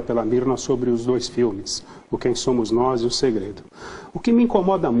levantada pela Mirna sobre os dois filmes, O Quem Somos Nós e O Segredo. O que me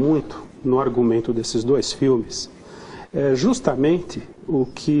incomoda muito no argumento desses dois filmes é justamente o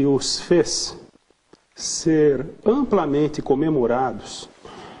que os fez ser amplamente comemorados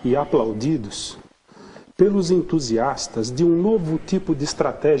e aplaudidos pelos entusiastas de um novo tipo de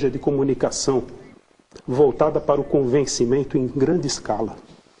estratégia de comunicação voltada para o convencimento em grande escala,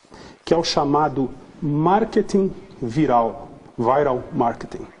 que é o chamado marketing viral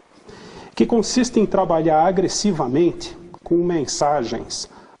marketing, que consiste em trabalhar agressivamente com mensagens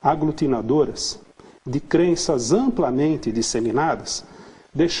aglutinadoras de crenças amplamente disseminadas,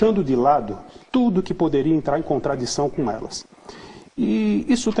 deixando de lado tudo que poderia entrar em contradição com elas. E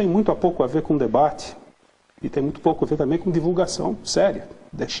isso tem muito pouco a ver com debate, e tem muito pouco a ver também com divulgação séria,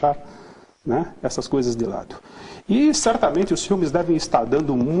 deixar, né, essas coisas de lado. E certamente os filmes devem estar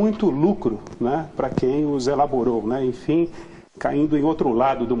dando muito lucro, né, para quem os elaborou, né, enfim, caindo em outro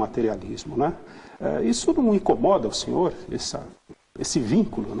lado do materialismo, né? Isso não incomoda o senhor, esse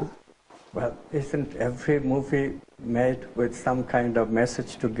vínculo, né? Well, isn't every movie made with some kind of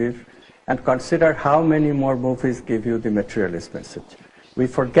message to give? And consider how many more movies give you the materialist message. We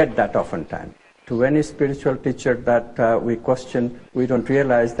forget that oftentimes. To any spiritual teacher that we question, we don't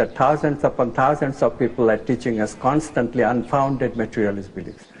realize that thousands upon thousands of people are teaching us constantly unfounded materialist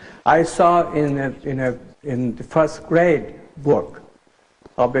beliefs. I saw in the first grade book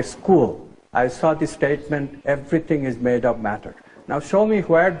of a school, I saw the statement, everything is made of matter. Now show me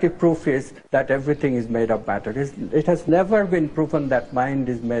where the proof is that everything is made of matter. It has never been proven that mind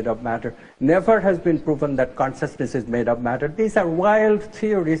is made of matter. Never has been proven that consciousness is made of matter. These are wild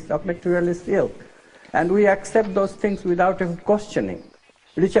theories of materialist ilk. And we accept those things without even questioning.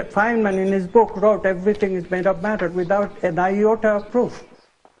 Richard Feynman in his book wrote everything is made of matter without an iota of proof.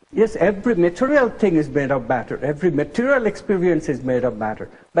 Yes, every material thing is made of matter. Every material experience is made of matter.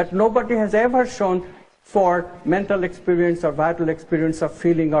 But nobody has ever shown for mental experience or vital experience of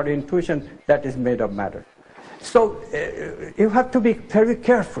feeling or intuition that is made of matter. So you have to be very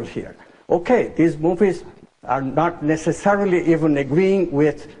careful here. Okay, these movies are not necessarily even agreeing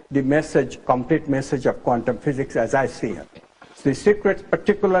with the message, complete message of quantum physics as I see it. The Secret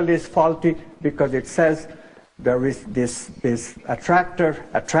particularly is faulty because it says there is this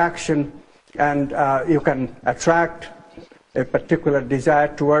attraction, and you can attract a particular desire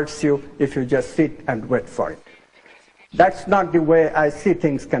towards you if you just sit and wait for it. That's not the way I see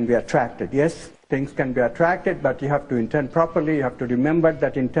things can be attracted. Yes, things can be attracted, but you have to intend properly. You have to remember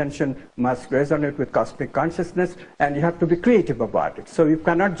that intention must resonate with cosmic consciousness, and you have to be creative about it. So you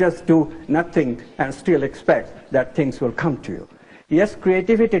cannot just do nothing and still expect that things will come to you. Yes,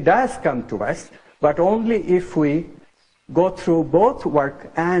 creativity does come to us, but only if we go through both work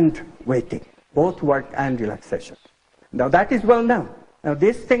and waiting, both work and relaxation. Now that is well known. Now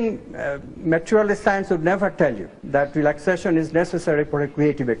this thing, materialist science would never tell you that relaxation is necessary for a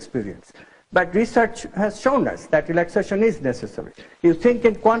creative experience. But research has shown us that relaxation is necessary. You think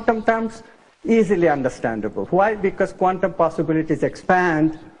in quantum terms, easily understandable. Why? Because quantum possibilities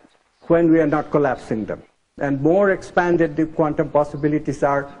expand when we are not collapsing them. And more expanded the quantum possibilities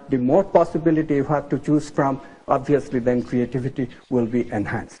are, the more possibility you have to choose from, obviously then creativity will be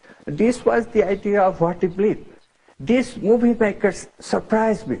enhanced. This was the idea of what we believe. These movie makers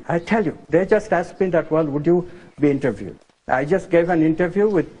surprised me. I tell you, they just asked me that, well, would you be interviewed? I just gave an interview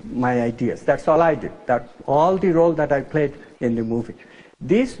with my ideas. That's all I did. That's all the role that I played in the movie.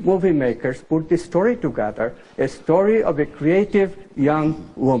 These movie makers put this story together, a story of a creative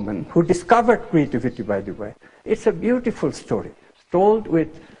young woman who discovered creativity, by the way. It's a beautiful story, told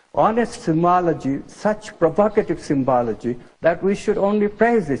with honest symbology, such provocative symbology, that we should only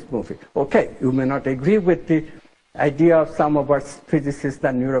praise this movie. Okay, you may not agree with the idea of some of our physicists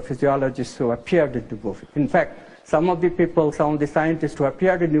and neurophysiologists who appeared in the movie. In fact, some of the people, some of the scientists who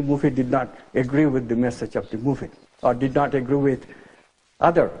appeared in the movie did not agree with the message of the movie, or did not agree with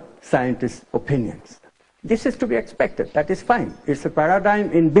other scientists' opinions. This is to be expected. That is fine. It's a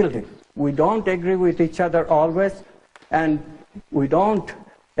paradigm in building. We don't agree with each other always, and we don't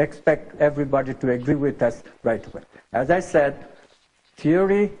expect everybody to agree with us right away. As I said,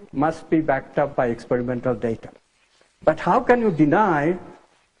 theory must be backed up by experimental data. But how can you deny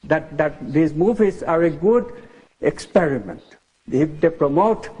that these movies are a good experiment? If they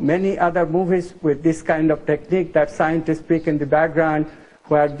promote many other movies with this kind of technique that scientists speak in the background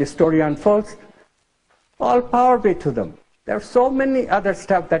where the story unfolds, all power be to them. There are so many other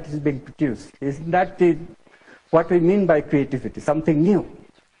stuff that is being produced. Isn't that what we mean by creativity, something new?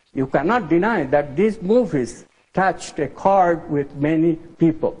 You cannot deny that these movies touched a chord with many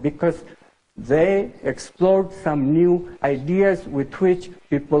people because they explored some new ideas with which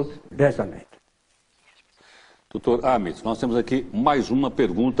people resonate. Dr. Amit, nós temos aqui mais uma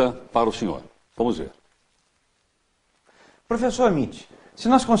pergunta para o senhor. Vamos ver. Professor Amit, se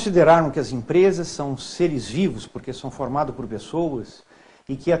nós considerarmos que as empresas são seres vivos, porque são formados por pessoas,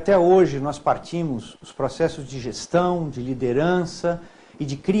 e que até hoje nós partimos os processos de gestão, de liderança e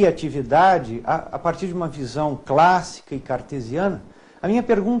de criatividade a partir de uma visão clássica e cartesiana, a minha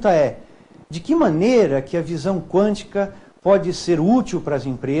pergunta é, de que maneira que a visão quântica pode ser útil para as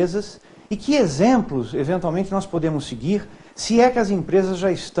empresas e que exemplos, eventualmente, nós podemos seguir se é que as empresas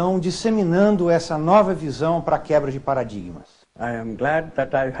já estão disseminando essa nova visão para a quebra de paradigmas? I am glad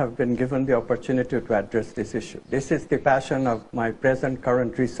that I have been given the opportunity to address this issue. This is the passion of my present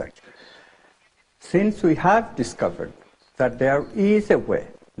current research. Since we have discovered that there is a way,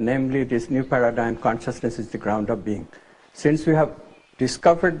 namely this new paradigm, consciousness is the ground of being. Since we have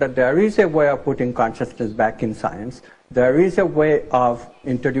discovered that there is a way of putting consciousness back in science, there is a way of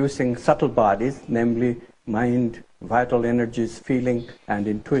introducing subtle bodies, namely mind, vital energies, feeling, and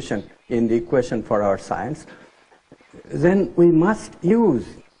intuition in the equation for our science, then we must use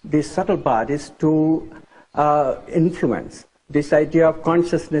these subtle bodies to influence this idea of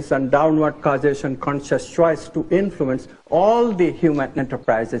consciousness and downward causation, conscious choice to influence all the human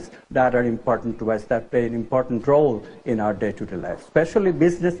enterprises that are important to us, that play an important role in our day-to-day life, especially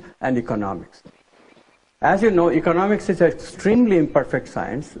business and economics. As you know, economics is an extremely imperfect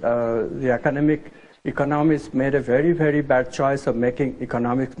science. The academic economists made a very, very bad choice of making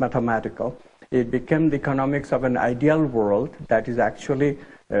economics mathematical. It became the economics of an ideal world that is actually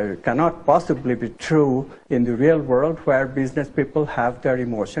cannot possibly be true in the real world, where business people have their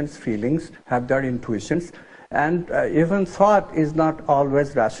emotions, feelings, have their intuitions, and even thought is not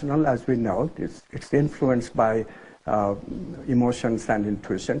always rational, as we know. It's influenced by emotions and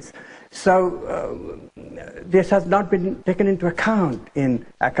intuitions. So this has not been taken into account in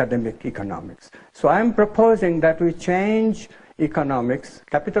academic economics. So I'm proposing that we change economics.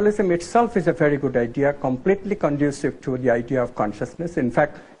 Capitalism itself is a very good idea, completely conducive to the idea of consciousness. In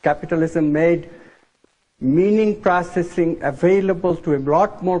fact, capitalism made meaning processing available to a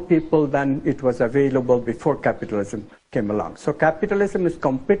lot more people than it was available before capitalism came along. So capitalism is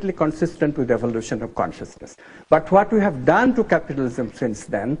completely consistent with the evolution of consciousness. But what we have done to capitalism since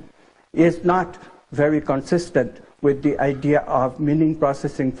then is not very consistent with the idea of meaning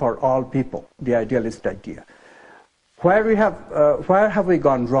processing for all people, the idealist idea. Where have we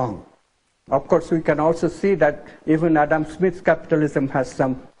gone wrong? Of course, we can also see that even Adam Smith's capitalism has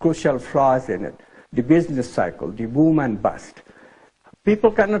some crucial flaws in it. The business cycle, the boom and bust.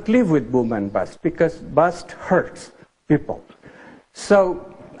 People cannot live with boom and bust because bust hurts people. So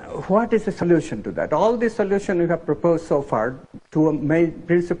what is the solution to that? All the solutions we have proposed so far, to a main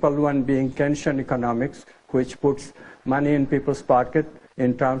principal one being Keynesian economics, which puts money in people's pocket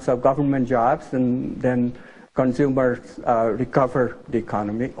in terms of government jobs, and then consumers recover the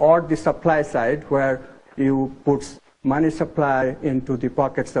economy, or the supply side, where you put money supply into the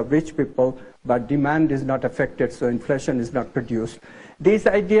pockets of rich people, but demand is not affected, so inflation is not produced. These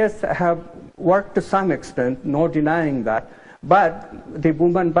ideas have worked to some extent, no denying that, but the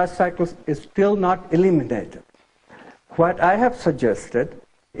boom and bust cycle is still not eliminated. What I have suggested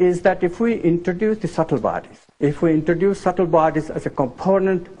is that if we introduce the subtle bodies, if we introduce subtle bodies as a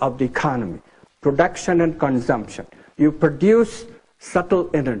component of the economy, production and consumption, you produce subtle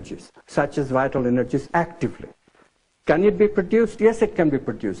energies, such as vital energies, actively. Can it be produced? Yes, it can be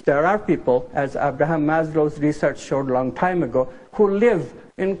produced. There are people, as Abraham Maslow's research showed a long time ago, who live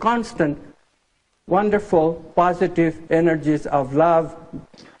in constant, wonderful, positive energies of love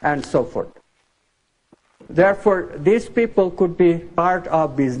and so forth. Therefore, these people could be part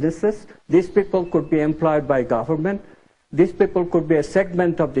of businesses, these people could be employed by government, these people could be a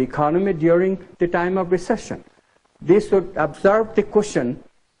segment of the economy during the time of recession. This would absorb the cushion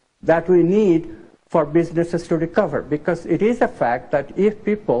that we need for businesses to recover, because it is a fact that if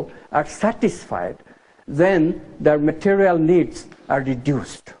people are satisfied, then their material needs are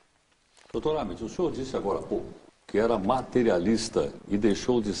reduced. Doutor Amit, o senhor disse agora há pouco que era materialista e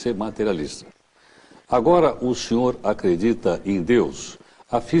deixou de ser materialista. Agora o senhor acredita em Deus?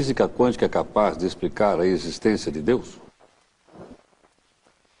 A física quântica é capaz de explicar a existência de Deus?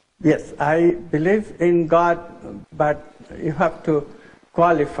 Yes, I believe in God, but you have to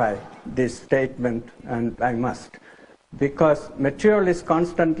qualify this statement, and I must, because materialists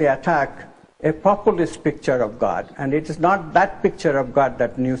constantly attack a populist picture of God, and it is not that picture of God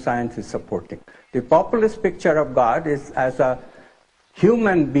that new science is supporting. The populist picture of God is as a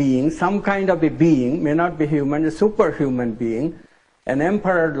human being, some kind of a being, may not be human, a superhuman being, an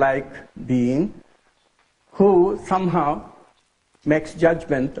emperor-like being, who somehow makes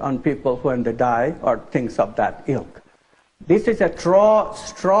judgment on people when they die, or things of that ilk. This is a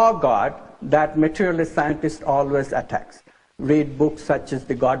straw God that materialist scientists always attacks. Read books such as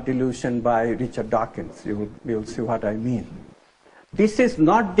The God Delusion by Richard Dawkins. You'll see what I mean. This is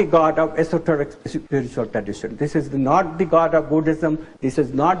not the God of esoteric spiritual tradition. This is not the God of Buddhism. This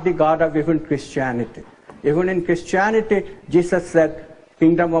is not the God of even Christianity. Even in Christianity, Jesus said,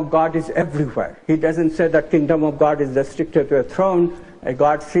 Kingdom of God is everywhere. He doesn't say that Kingdom of God is restricted to a throne, a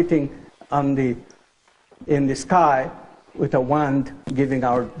God sitting in the sky with a wand,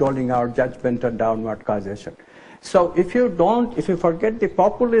 doling our judgment on downward causation. So if you forget the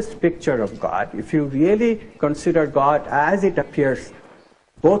populist picture of God, if you really consider God as it appears,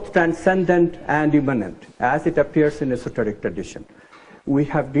 both transcendent and immanent, as it appears in esoteric tradition, we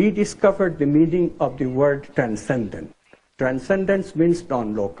have rediscovered the meaning of the word transcendent. Transcendence means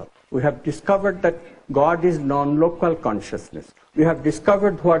non-local. We have discovered that God is non-local consciousness. We have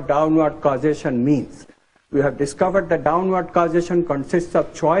discovered what downward causation means. We have discovered that downward causation consists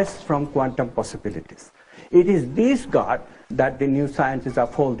of choice from quantum possibilities. It is this God that the new science is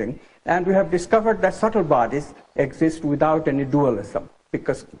upholding, and we have discovered that subtle bodies exist without any dualism,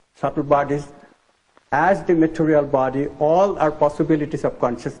 because subtle bodies, as the material body, all are possibilities of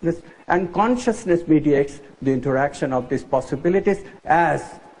consciousness, and consciousness mediates the interaction of these possibilities.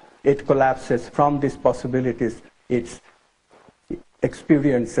 As it collapses from these possibilities, it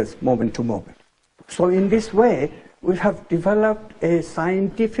experiences moment to moment. So in this way, we have developed a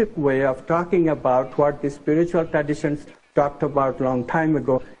scientific way of talking about what the spiritual traditions talked about a long time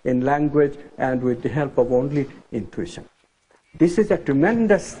ago in language and with the help of only intuition. This is a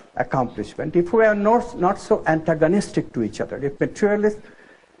tremendous accomplishment. If we are not so antagonistic to each other, if materialists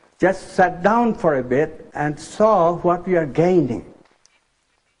just sat down for a bit and saw what we are gaining,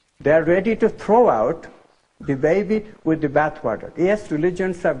 they are ready to throw out the baby with the bathwater. Yes,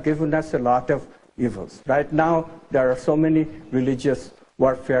 religions have given us a lot of evils. Right now, there are so many religious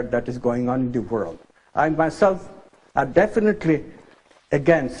warfare that is going on in the world. I myself am definitely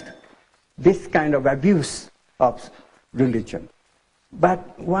against this kind of abuse of religion.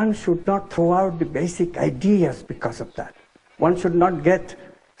 But one should not throw out the basic ideas because of that. One should not get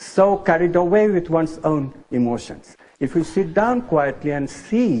so carried away with one's own emotions. If we sit down quietly and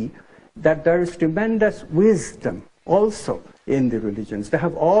see that there is tremendous wisdom also in the religions. They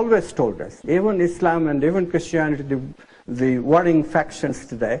have always told us, even Islam and even Christianity, the warring factions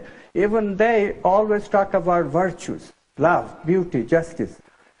today, even they always talk about virtues, love, beauty, justice.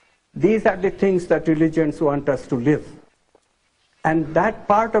 These are the things that religions want us to live. And that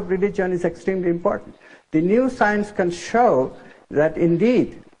part of religion is extremely important. The new science can show that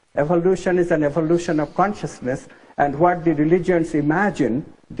indeed evolution is an evolution of consciousness, and what the religions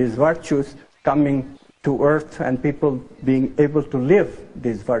imagine, these virtues coming to earth and people being able to live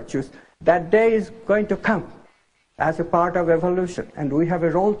these virtues, that day is going to come as a part of evolution, and we have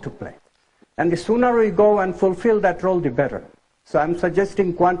a role to play. And the sooner we go and fulfill that role, the better. So I'm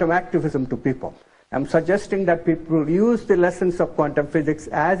suggesting quantum activism to people. I'm suggesting that people use the lessons of quantum physics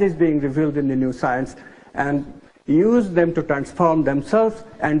as is being revealed in the new science and use them to transform themselves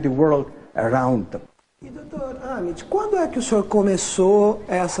and the world around them. E, doutor Amit, quando é que o senhor começou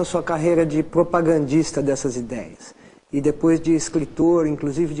essa sua carreira de propagandista dessas ideias? E depois de escritor,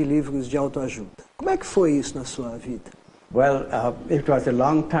 inclusive de livros de autoajuda. Como é que foi isso na sua vida? Well, it was a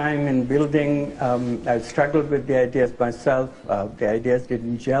long time in building. I struggled with the ideas myself. The ideas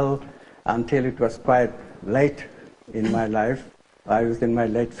didn't gel until it was quite late in my life. I was in my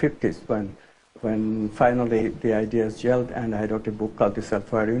late 50s when finally the ideas gelled, and I wrote a book called The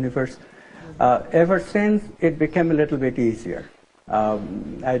Self-Aware Universe. Ever since, it became a little bit easier.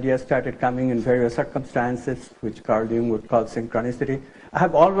 Ideas started coming in various circumstances, which Carl Jung would call synchronicity. I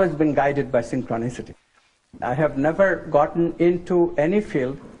have always been guided by synchronicity. I have never gotten into any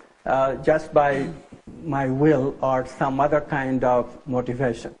field just by my will or some other kind of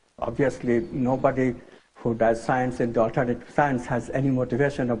motivation. Obviously, nobody who does science and alternative science has any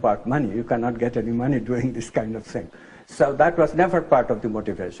motivation about money. You cannot get any money doing this kind of thing. So that was never part of the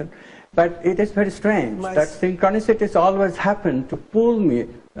motivation. But it is very strange that synchronicities always happen to pull me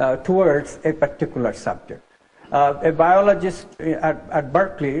towards a particular subject. A biologist at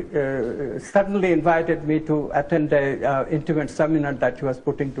Berkeley suddenly invited me to attend an intimate seminar that he was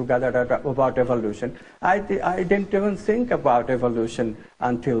putting together about evolution. I didn't even think about evolution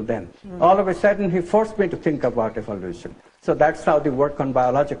until then. All of a sudden, he forced me to think about evolution. So that's how the work on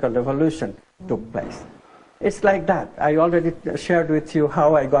biological evolution took place. It's like that. I already shared with you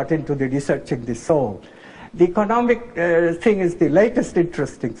how I got into the researching the soul. The economic thing is the latest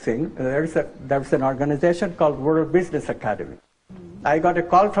interesting thing. There's an organization called World Business Academy. I got a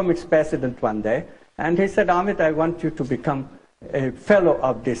call from its president one day, and he said, Amit, I want you to become a fellow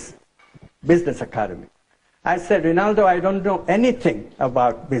of this business academy. I said, Rinaldo, I don't know anything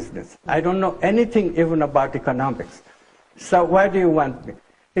about business. I don't know anything even about economics. So why do you want me?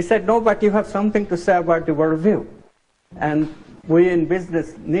 He said, no, but you have something to say about the worldview. And we in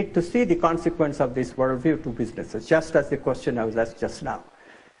business need to see the consequence of this worldview to businesses, just as the question I was asked just now.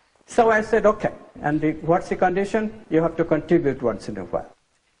 So I said, okay. And what's the condition? You have to contribute once in a while.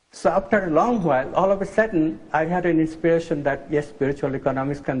 So after a long while, all of a sudden, I had an inspiration that, yes, spiritual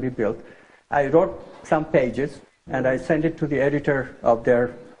economics can be built. I wrote some pages, and I sent it to the editor of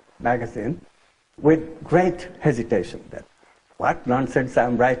their magazine with great hesitation. That, what nonsense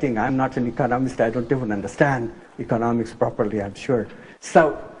I'm writing? I'm not an economist. I don't even understand economics properly, I'm sure.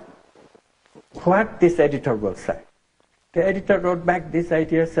 So what this editor will say? The editor wrote back, these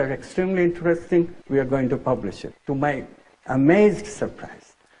ideas are extremely interesting. We are going to publish it, to my amazed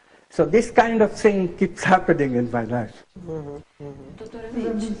surprise. So this kind of thing keeps happening in my life.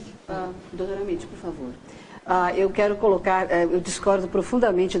 Doutora Amit, por favor. Eu quero colocar, eu discordo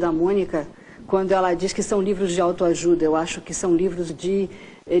profundamente da Mônica quando ela diz que são livros de autoajuda. Eu acho que são livros de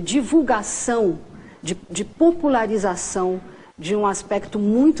divulgação, de popularização de um aspecto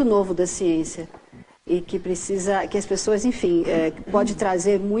muito novo da ciência e que precisa, que as pessoas, enfim, pode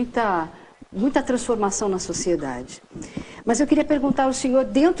trazer muita transformação na sociedade. Mas eu queria perguntar ao senhor,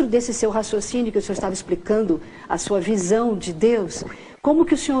 dentro desse seu raciocínio que o senhor estava explicando, a sua visão de Deus, como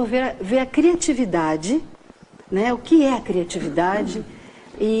que o senhor vê a criatividade, né? O que é a criatividade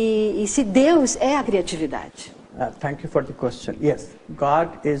e se Deus é a criatividade? Thank you for the question. Yes,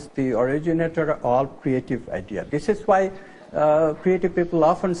 God is the originator of all creative ideas. This is why creative people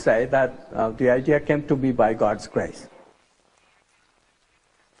often say that the idea came to be by God's grace.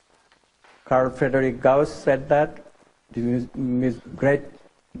 Carl Friedrich Gauss said that. The great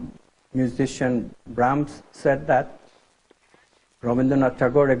musician Brahms said that. Rabindranath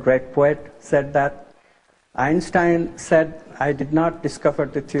Tagore, a great poet, said that. Einstein said, I did not discover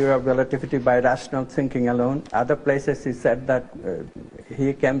the theory of relativity by rational thinking alone. Other places he said that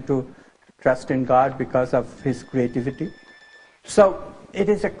he came to trust in God because of his creativity. So it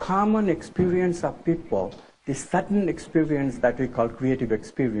is a common experience of people, this sudden experience that we call creative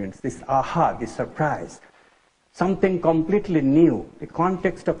experience, this aha, this surprise, something completely new. The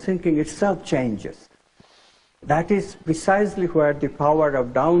context of thinking itself changes. That is precisely where the power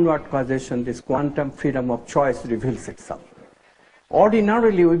of downward causation, this quantum freedom of choice, reveals itself.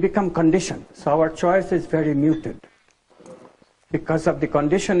 Ordinarily, we become conditioned, so our choice is very muted. Because of the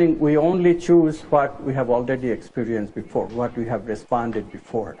conditioning, we only choose what we have already experienced before, what we have responded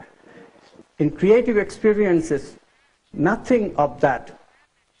before. In creative experiences, nothing of that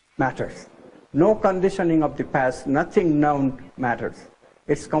matters. No conditioning of the past, nothing known matters.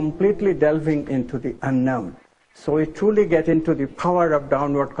 It's completely delving into the unknown. So we truly get into the power of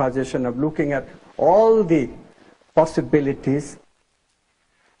downward causation, of looking at all the possibilities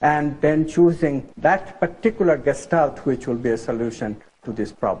and then choosing that particular gestalt which will be a solution to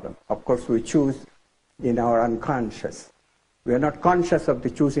this problem. Of course, we choose in our unconscious. We are not conscious of the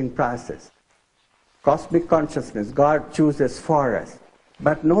choosing process. Cosmic consciousness, God chooses for us.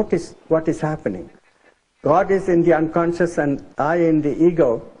 But notice what is happening. God is in the unconscious and I in the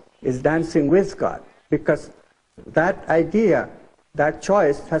ego is dancing with God, because that idea, that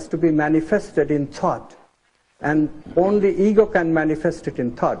choice has to be manifested in thought. And only ego can manifest it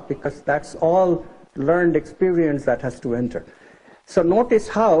in thought, because that's all learned experience that has to enter. So notice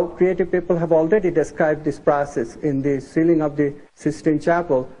how creative people have already described this process. In the ceiling of the Sistine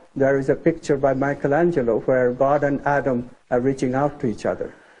Chapel, there is a picture by Michelangelo where God and Adam are reaching out to each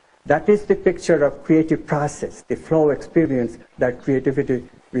other. That is the picture of creative process, the flow experience that creativity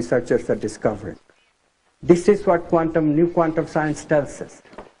researchers are discovering. This is what new quantum science tells us.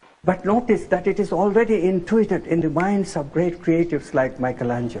 But notice that it is already intuited in the minds of great creatives like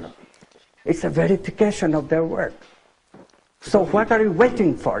Michelangelo. It's a verification of their work. So what are you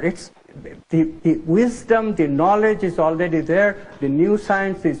waiting for? It's the wisdom, the knowledge is already there. The new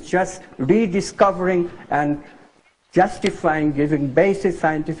science is just rediscovering and justifying, giving basis,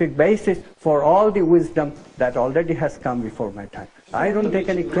 scientific basis for all the wisdom that already has come before my time. I don't take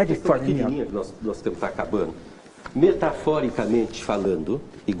any credit for any of it. Nós temos que estar acabando. Metaforicamente falando,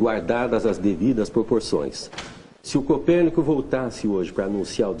 e guardadas as devidas proporções, se o Copérnico voltasse hoje para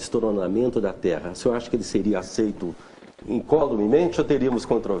anunciar o destroçamento da Terra, o senhor acha que ele seria aceito incolumemente ou teríamos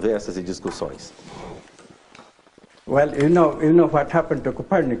controvérsias e discussões? Well, you know what happened to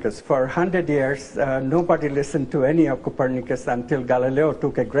Copernicus. For 100 years, nobody listened to any of Copernicus until Galileo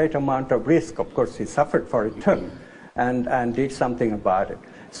took a great amount of risk. Of course, he suffered for it too, and did something about it.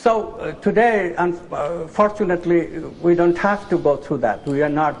 So today, unfortunately, we don't have to go through that. We are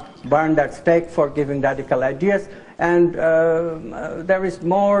not burned at stake for giving radical ideas, and there is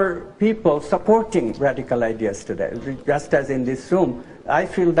more people supporting radical ideas today. Just as in this room, I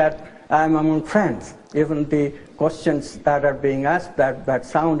feel that I'm among friends. Even the questions that are being asked that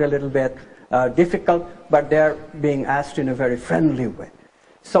sound a little bit difficult, but they're being asked in a very friendly way.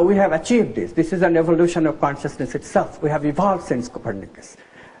 So we have achieved this. This is an evolution of consciousness itself. We have evolved since Copernicus.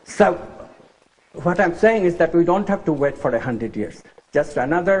 So what I'm saying is that we don't have to wait for 100 years. Just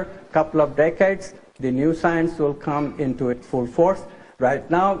another couple of decades, the new science will come into its full force. Right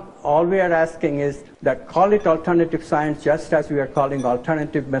now, all we are asking is that call it alternative science, just as we are calling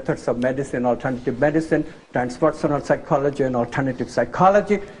alternative methods of medicine, transpersonal psychology, and alternative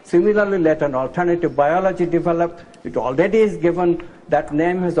psychology. Similarly, let an alternative biology develop. It already is given, that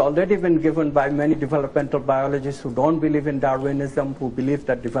name has already been given by many developmental biologists who don't believe in Darwinism, who believe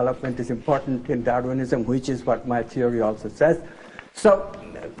that development is important in Darwinism, which is what my theory also says. So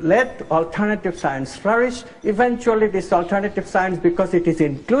let alternative science flourish. Eventually this alternative science, because it is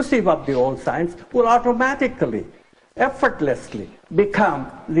inclusive of the old science, will automatically, effortlessly become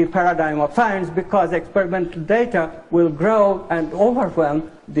the paradigm of science, because experimental data will grow and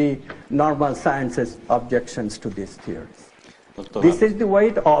overwhelm the normal science's objections to these theories. This is the way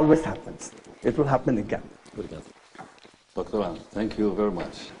it always happens. It will happen again. Dr. Thank you very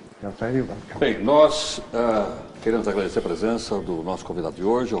much. You're very welcome. Bem, nós queremos agradecer a presença do nosso convidado de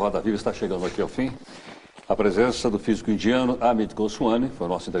hoje. O Roda Viva está chegando aqui ao fim. A presença do físico indiano Amit Goswami, foi o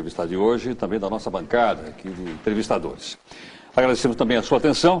nosso entrevistado de hoje, e também da nossa bancada aqui de entrevistadores. Agradecemos também a sua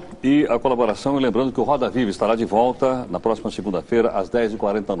atenção e a colaboração, e lembrando que o Roda Viva estará de volta na próxima segunda-feira, às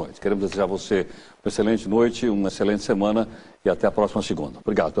 10h40 da noite. Queremos desejar a você uma excelente noite, uma excelente semana e até a próxima segunda.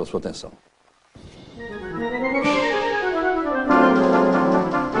 Obrigado pela sua atenção.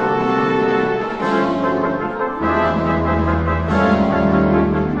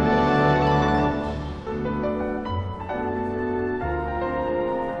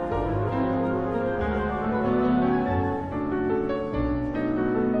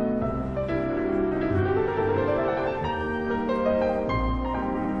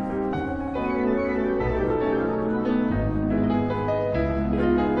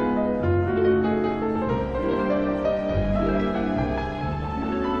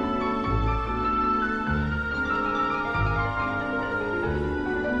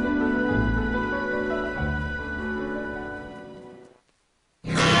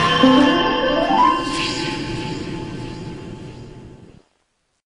 Viva.